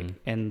 like,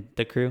 and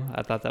the crew.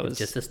 I thought that was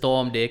just a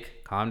storm,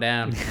 Dick. Calm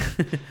down.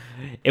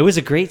 It was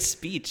a great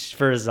speech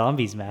for a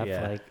zombies map.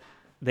 Yeah. Like,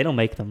 They don't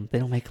make them. They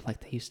don't make them like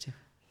they used to.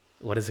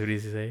 What does he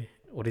say?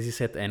 What does he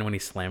say at the end when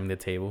he's slamming the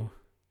table?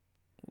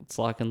 It's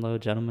lock and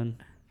load, gentlemen.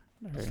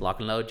 It's lock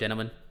and load,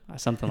 gentlemen.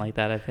 Something like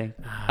that, I think.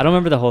 I don't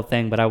remember the whole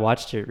thing, but I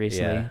watched it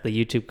recently, Yeah.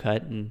 the YouTube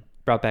cut, and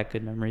brought back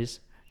good memories.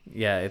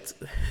 Yeah, it's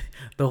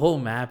the whole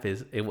map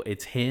is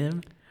it's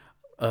him,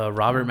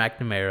 Robert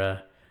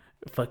McNamara,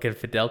 fucking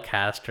Fidel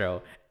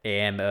Castro,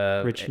 and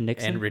Richard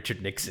Nixon? and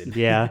Richard Nixon.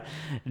 Yeah.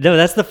 No,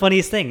 that's the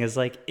funniest thing is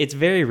like it's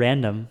very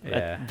random.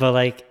 Yeah. But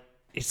like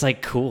it's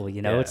like cool,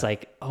 you know? Yeah. It's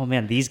like, oh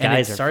man, these And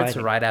guys it are starts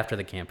fighting. right after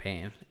the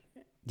campaign.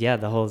 Yeah,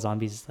 the whole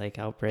zombies like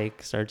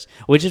outbreak starts,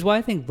 which is why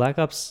I think Black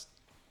Ops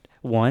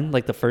 1,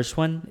 like the first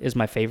one, is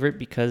my favorite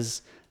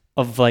because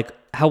of like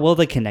how well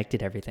they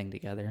connected everything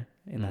together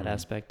in that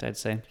aspect, I'd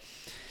say.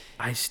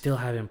 I still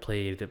haven't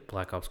played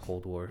Black Ops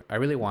Cold War. I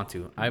really want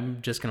to.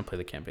 I'm just gonna play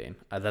the campaign.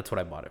 That's what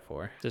I bought it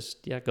for.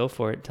 Just go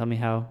for it. Tell me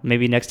how.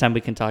 Maybe next time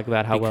we can talk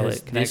about how well Because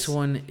it connects. this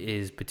one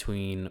is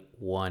between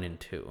 1 and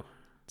 2.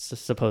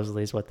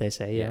 Supposedly is what they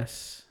say. Yeah.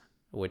 Yes,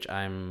 which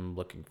I'm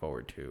looking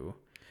forward to,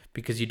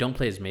 because you don't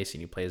play as Mason,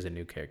 you play as a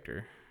new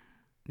character.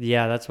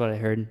 Yeah, that's what I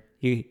heard.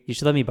 You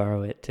should let me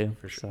borrow it too.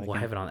 For sure. so I We'll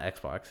can- have it on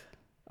Xbox.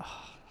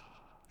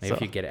 Maybe So-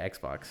 if you get an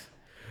Xbox.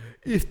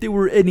 If there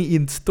were any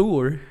in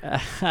store.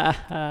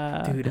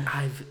 Dude,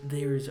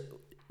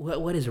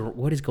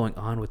 what is going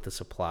on with the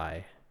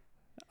supply?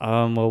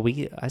 Well,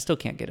 I still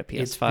can't get a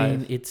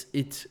PS5.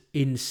 It's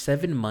in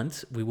 7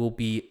 months we will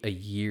be a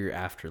year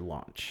after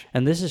launch.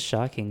 And this is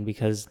shocking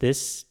because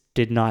this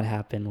did not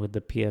happen with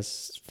the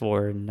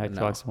PS4 and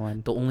Xbox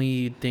One. The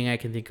only thing I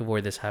can think of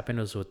where this happened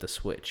was with the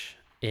Switch,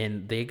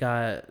 and they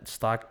got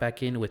stocked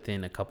back in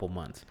within a couple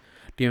months.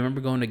 Do you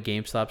remember going to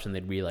GameStops and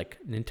they'd be like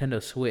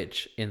Nintendo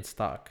Switch in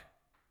stock?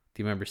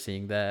 Do you remember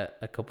seeing that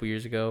a couple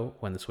years ago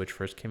when the Switch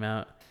first came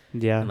out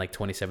Yeah. in like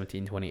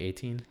 2017,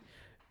 2018?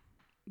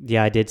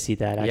 Yeah, I did see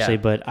that actually,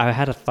 Yeah. but I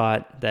had a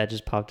thought that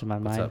just popped in my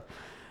What's mind. up?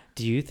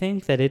 Do you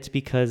think that it's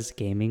because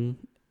gaming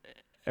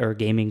or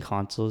gaming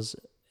consoles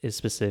is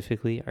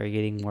specifically are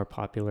getting more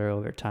popular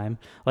over time?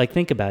 Like,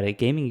 think about it.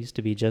 Gaming used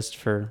to be just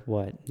for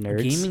what?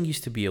 Nerds? Gaming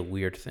used to be a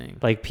weird thing.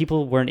 Like,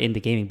 people weren't into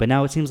gaming, but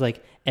now it seems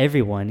like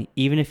everyone,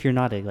 even if you're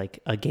not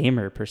a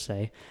gamer per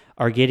se,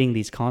 are getting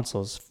these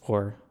consoles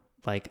for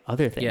like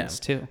other things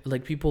too.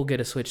 Like people get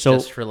a Switch So-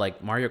 just for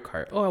like Mario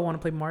Kart. Oh, I want to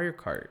play Mario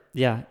Kart.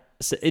 Yeah.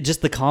 So it's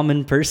just the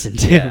common person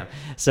too. Yeah.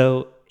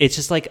 So it's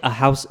just like a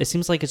house. It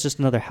seems like it's just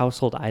another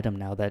household item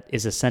now that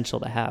is essential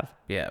to have.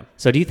 Yeah.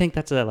 So do you think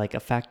that's a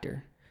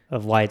factor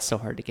of why it's so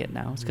hard to get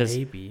now? It's because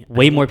Maybe.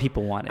 way more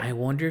people want it. I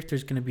wonder if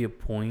there's going to be a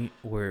point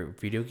where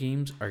video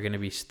games are going to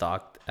be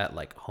stocked at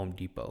like Home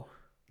Depot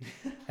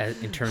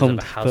in terms Home of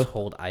a Depot?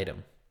 household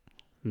item.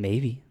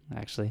 Maybe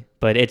actually,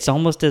 but it's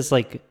almost as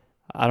like,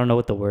 I don't know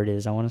what the word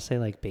is. I want to say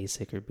like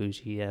basic or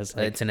bougie as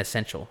like, It's an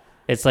essential.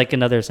 it's like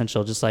another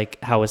essential, just like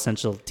how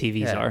essential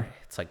TVs are.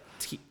 It's like,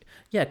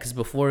 yeah, because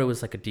before it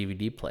was like a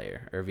DVD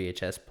player or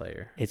VHS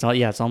player It's all,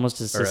 yeah, it's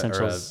almost as or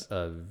essential a as,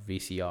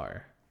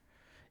 VCR.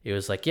 It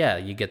was like, yeah,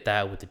 you get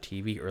that with the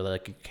TV or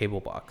like a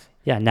cable box.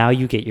 yeah, now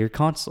you get your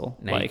console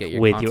Now you like get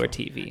your with console. your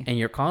TV. And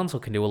your console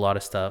can do a lot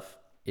of stuff.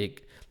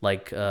 It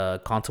like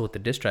console with the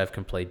disc drive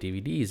can play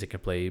DVDs. It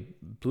can play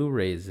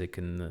Blu-rays. It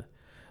can.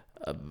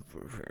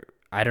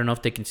 I don't know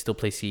if they can still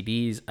play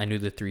CDs. I knew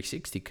the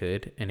 360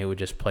 could, and it would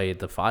just play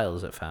the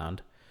files it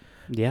found.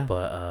 Yeah.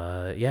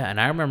 But yeah, and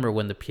I remember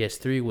when the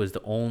PS3 was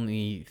the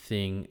only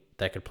thing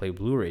that could play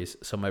Blu-rays.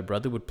 So my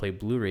brother would play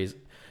Blu-rays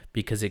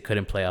because it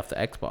couldn't play off the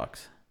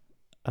Xbox.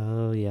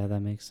 Oh yeah, that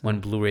makes sense. When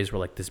Blu-rays were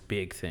like this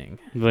big thing.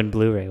 When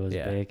Blu-ray was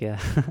Yeah. big, yeah.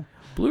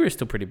 Blu-ray is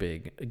still pretty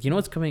big. You know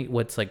what's coming?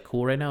 What's like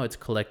cool right now? It's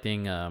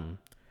collecting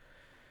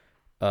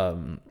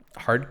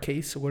hard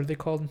case. What are they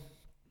called?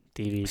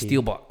 DVD.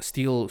 Steel.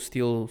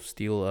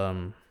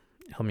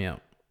 Help me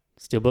out.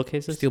 Steelbook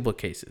cases? Steelbook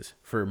cases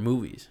for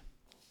movies.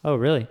 Oh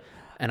really?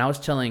 And I was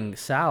telling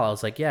Sal, I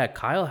was like, yeah,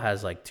 Kyle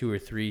has like 2 or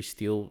 3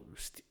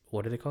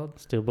 what are they called?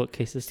 Steelbook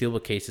cases?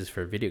 Steelbook cases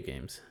for video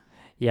games.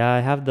 Yeah, I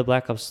have the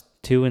Black Ops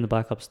 2 and the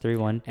Black Ops 3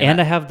 one. And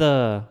And I have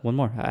the one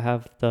more. I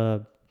have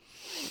the,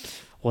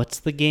 what's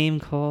the game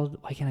called?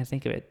 Why can't I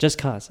think of it? Just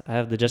Cause. I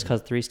have the Just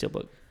Cause 3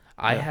 Steelbook.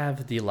 I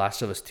have the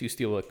Last of Us 2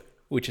 Steelbook,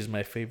 which is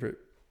my favorite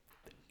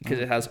because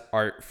it has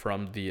art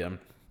from the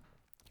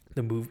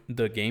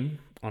game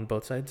on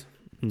both sides.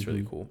 It's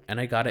really cool. And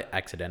I got it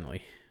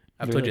accidentally.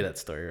 I've told you Really? that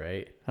story,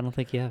 right? I don't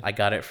think you have. I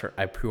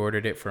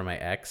pre-ordered it for my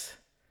ex,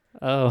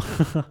 Oh.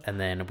 and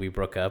then we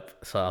broke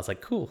up. So I was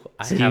like, cool.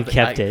 So you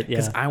kept it,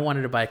 Because yeah. I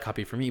wanted to buy a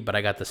copy for me, but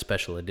I got the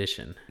special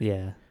edition.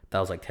 Yeah. That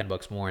was like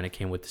 $10 more, and it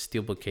came with the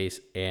steelbook case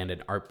and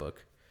an art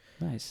book.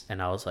 Nice.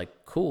 And I was like,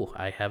 cool.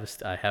 I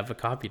have a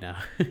copy now.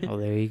 Oh,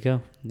 there you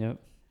go. Yep.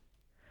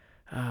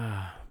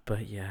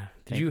 But yeah,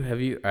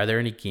 Okay. are there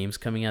any games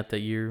coming out that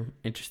you're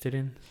interested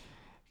in?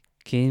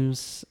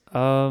 Games,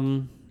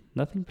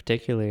 nothing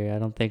particular. I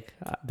don't think.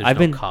 There's I've no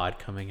been COD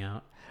coming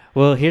out.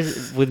 Well,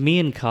 here's with me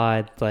and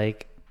COD.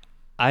 Like,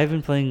 I've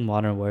been playing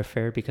Modern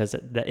Warfare because,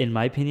 in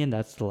my opinion,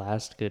 that's the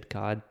last good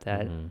COD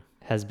that Mm-hmm.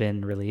 has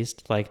been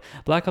released. Like,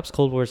 Black Ops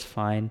Cold War is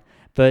fine,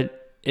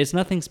 but it's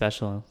nothing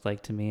special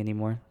like to me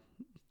anymore.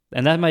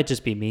 And that might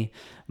just be me,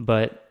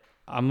 but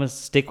I'm gonna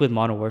stick with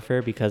Modern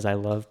Warfare because I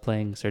love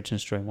playing Search and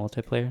Destroy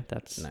multiplayer.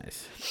 That's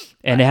nice.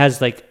 And it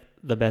has like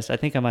the best. I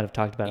think I might have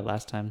talked about it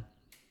last time.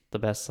 The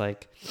best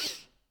like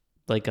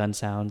gun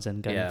sounds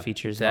and gun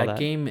features. And all that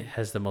game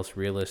has the most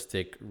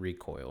realistic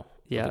recoil.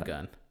 Yeah, of the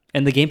gun.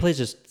 And the gameplay is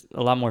just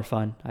a lot more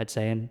fun, I'd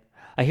say. And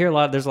I hear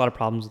there's a lot of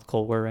problems with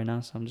Cold War right now,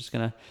 so I'm just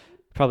gonna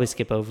probably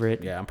skip over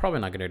it. Yeah, I'm probably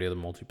not gonna do the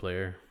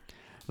multiplayer.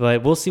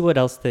 But we'll see what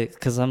else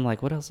because I'm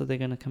like, what else are they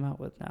going to come out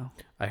with now?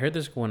 I heard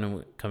there's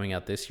one coming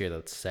out this year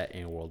that's set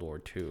in World War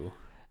II.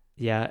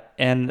 Yeah,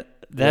 and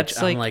that's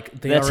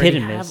that's hit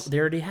and miss. They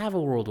already have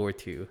a World War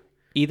II.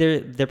 Either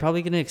they're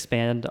probably going to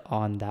expand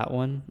on that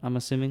one, I'm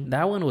assuming.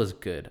 That one was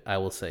good, I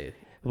will say.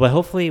 But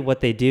hopefully what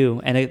they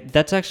do, and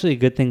that's actually a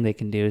good thing they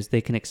can do, is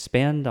they can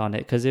expand on it,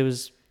 because it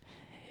was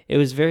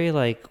very,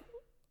 like,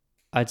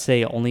 I'd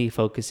say only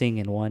focusing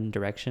in one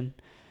direction.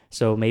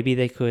 So maybe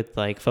they could,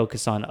 like,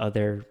 focus on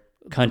other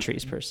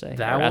countries per se.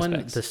 That one,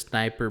 aspects. The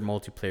sniper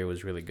multiplayer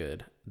was really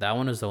good. That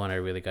one is the one I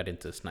really got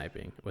into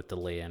sniping with the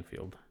Leigh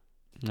Enfield.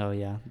 Oh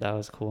yeah, that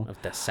was cool.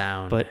 Of the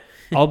sound. But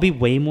I'll be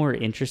way more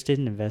interested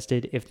and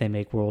invested if they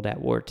make World at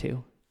War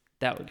 2.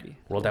 That would be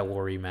World at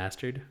War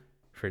remastered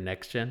for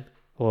next gen.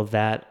 Well,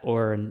 that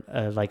or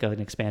like an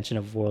expansion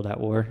of World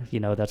at War.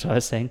 That's what I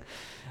was saying.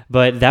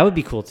 But that would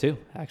be cool too,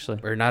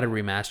 actually. Or not a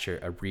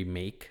remaster, a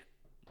remake,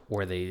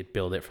 where they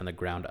build it from the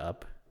ground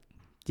up.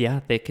 Yeah,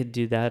 they could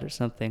do that or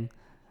something.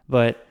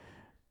 But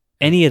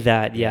any of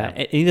that,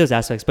 any of those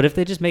aspects. But if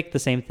they just make the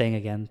same thing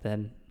again,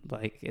 then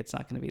like it's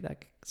not going to be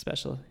that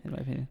special, in my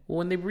opinion. Well,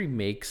 when they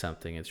remake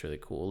something, it's really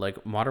cool.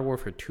 Like Modern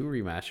Warfare 2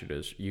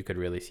 remastered, you could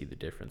really see the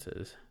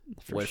differences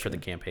for the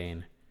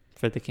campaign.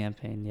 For the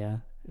campaign, yeah.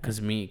 Because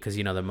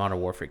the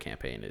Modern Warfare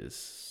campaign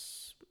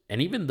is,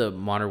 and even the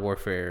Modern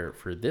Warfare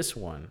for this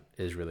one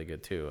is really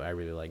good too. I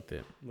really liked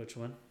it. Which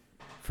one?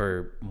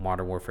 For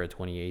Modern Warfare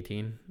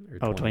 2018 or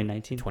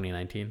 2019.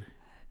 2019.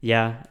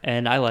 Yeah,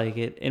 and I like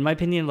it. In my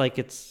opinion, like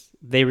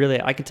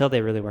I can tell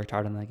they really worked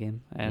hard on that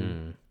game.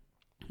 And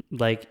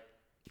like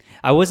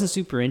I wasn't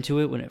super into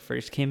it when it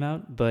first came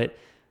out, but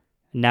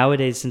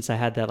nowadays, since I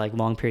had that like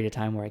long period of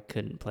time where I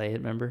couldn't play it,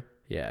 remember?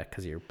 Yeah,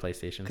 because your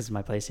PlayStation. Because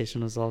my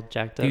PlayStation was all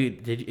jacked up.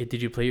 Dude,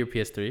 did you play your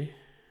PS3?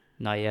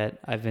 Not yet.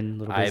 I've been a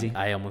little busy.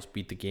 I almost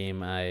beat the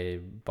game I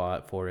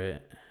bought for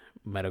it,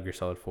 Metal Gear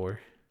Solid 4.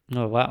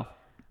 Oh wow!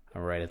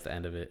 I'm right at the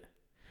end of it.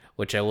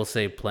 Which I will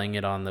say, playing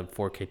it on the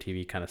 4K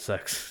TV kind of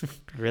sucks.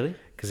 Really?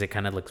 Because it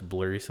kind of looks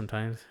blurry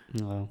sometimes.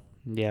 Oh,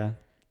 yeah.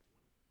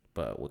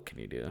 But what can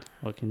you do?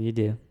 What can you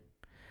do?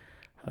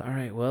 All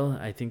right. Well,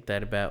 I think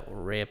that about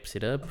wraps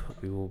it up.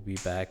 We will be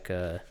back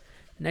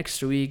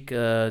next week.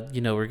 We're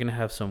going to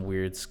have some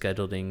weird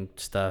scheduling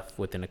stuff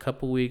within a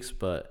couple weeks.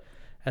 But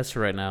as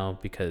for right now,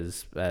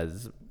 because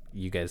as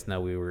you guys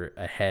know, we were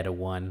ahead of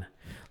one.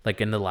 Like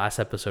in the last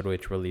episode,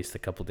 which released a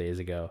couple days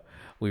ago,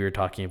 we were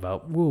talking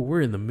about, whoa,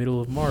 we're in the middle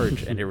of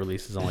March, and it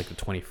releases on like the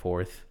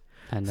 24th.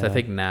 I know. So I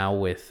think now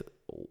we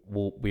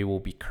will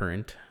be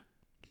current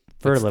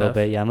for a little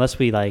bit, yeah. Unless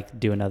we like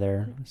do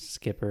another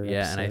skipper.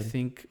 Yeah, episode. and I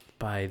think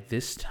by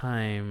this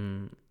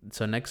time,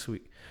 so next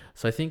week,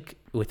 so I think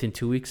within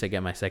 2 weeks I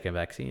get my second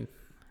vaccine.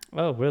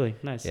 Oh, really?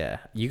 Nice. Yeah,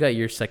 you got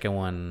your second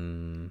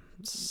one.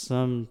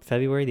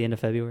 February, the end of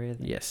February, I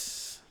think.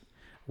 Yes.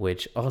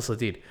 Which also,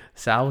 dude,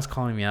 Sal was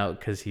calling me out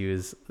because he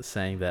was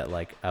saying that,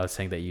 like, I was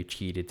saying that you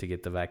cheated to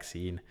get the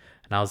vaccine.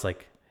 And I was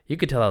like, you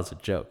could tell that was a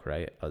joke,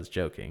 right? I was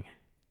joking.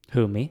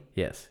 Who, me?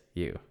 Yes,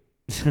 you.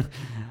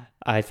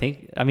 I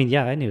mean,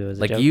 yeah, I knew it was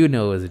a joke. Like, you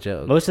know it was a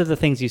joke. Most of the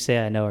things you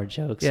say I know are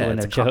jokes. Yeah, so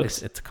they're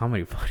jokes. It's a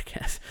comedy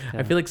podcast. Yeah.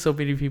 I feel like so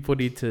many people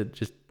need to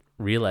just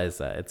realize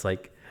that. It's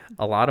like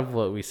a lot of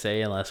what we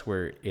say, unless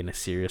we're in a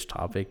serious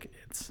topic,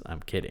 I'm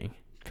kidding.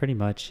 Pretty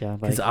much, yeah.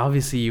 Because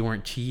obviously you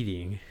weren't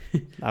cheating.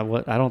 I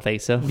don't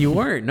think so. You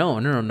weren't. No,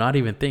 not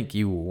even think.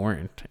 You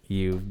weren't.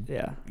 You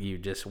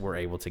just were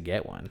able to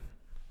get one.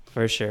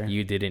 For sure.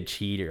 You didn't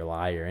cheat or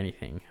lie or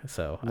anything.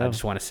 So no. I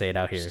just want to say it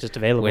out here. It's just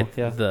available.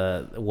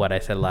 With what I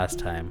said last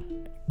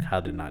time,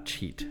 how to not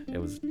cheat. It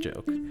was a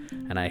joke.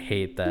 And I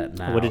hate that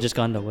now. It would have just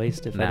gone to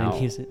waste if I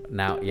didn't use it.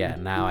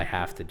 Now I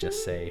have to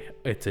just say,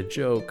 it's a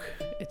joke.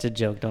 It's a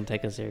joke. Don't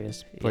take us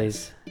serious.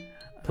 Please. Yes.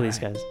 Please,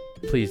 guys.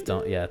 Please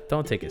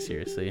don't take it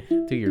seriously.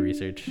 Do your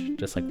research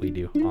just like we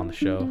do on the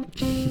show.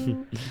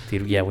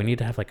 Dude, yeah, we need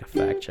to have like a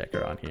fact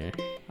checker on here.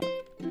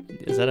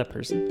 Is that a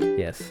person?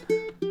 Yes.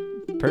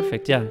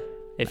 Perfect, yeah.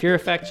 If you're a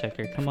fact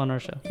checker, come on our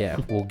show. Yeah,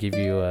 we'll give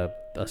you a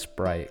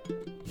Sprite. All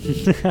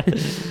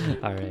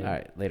right. All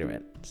right, later,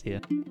 man. See ya.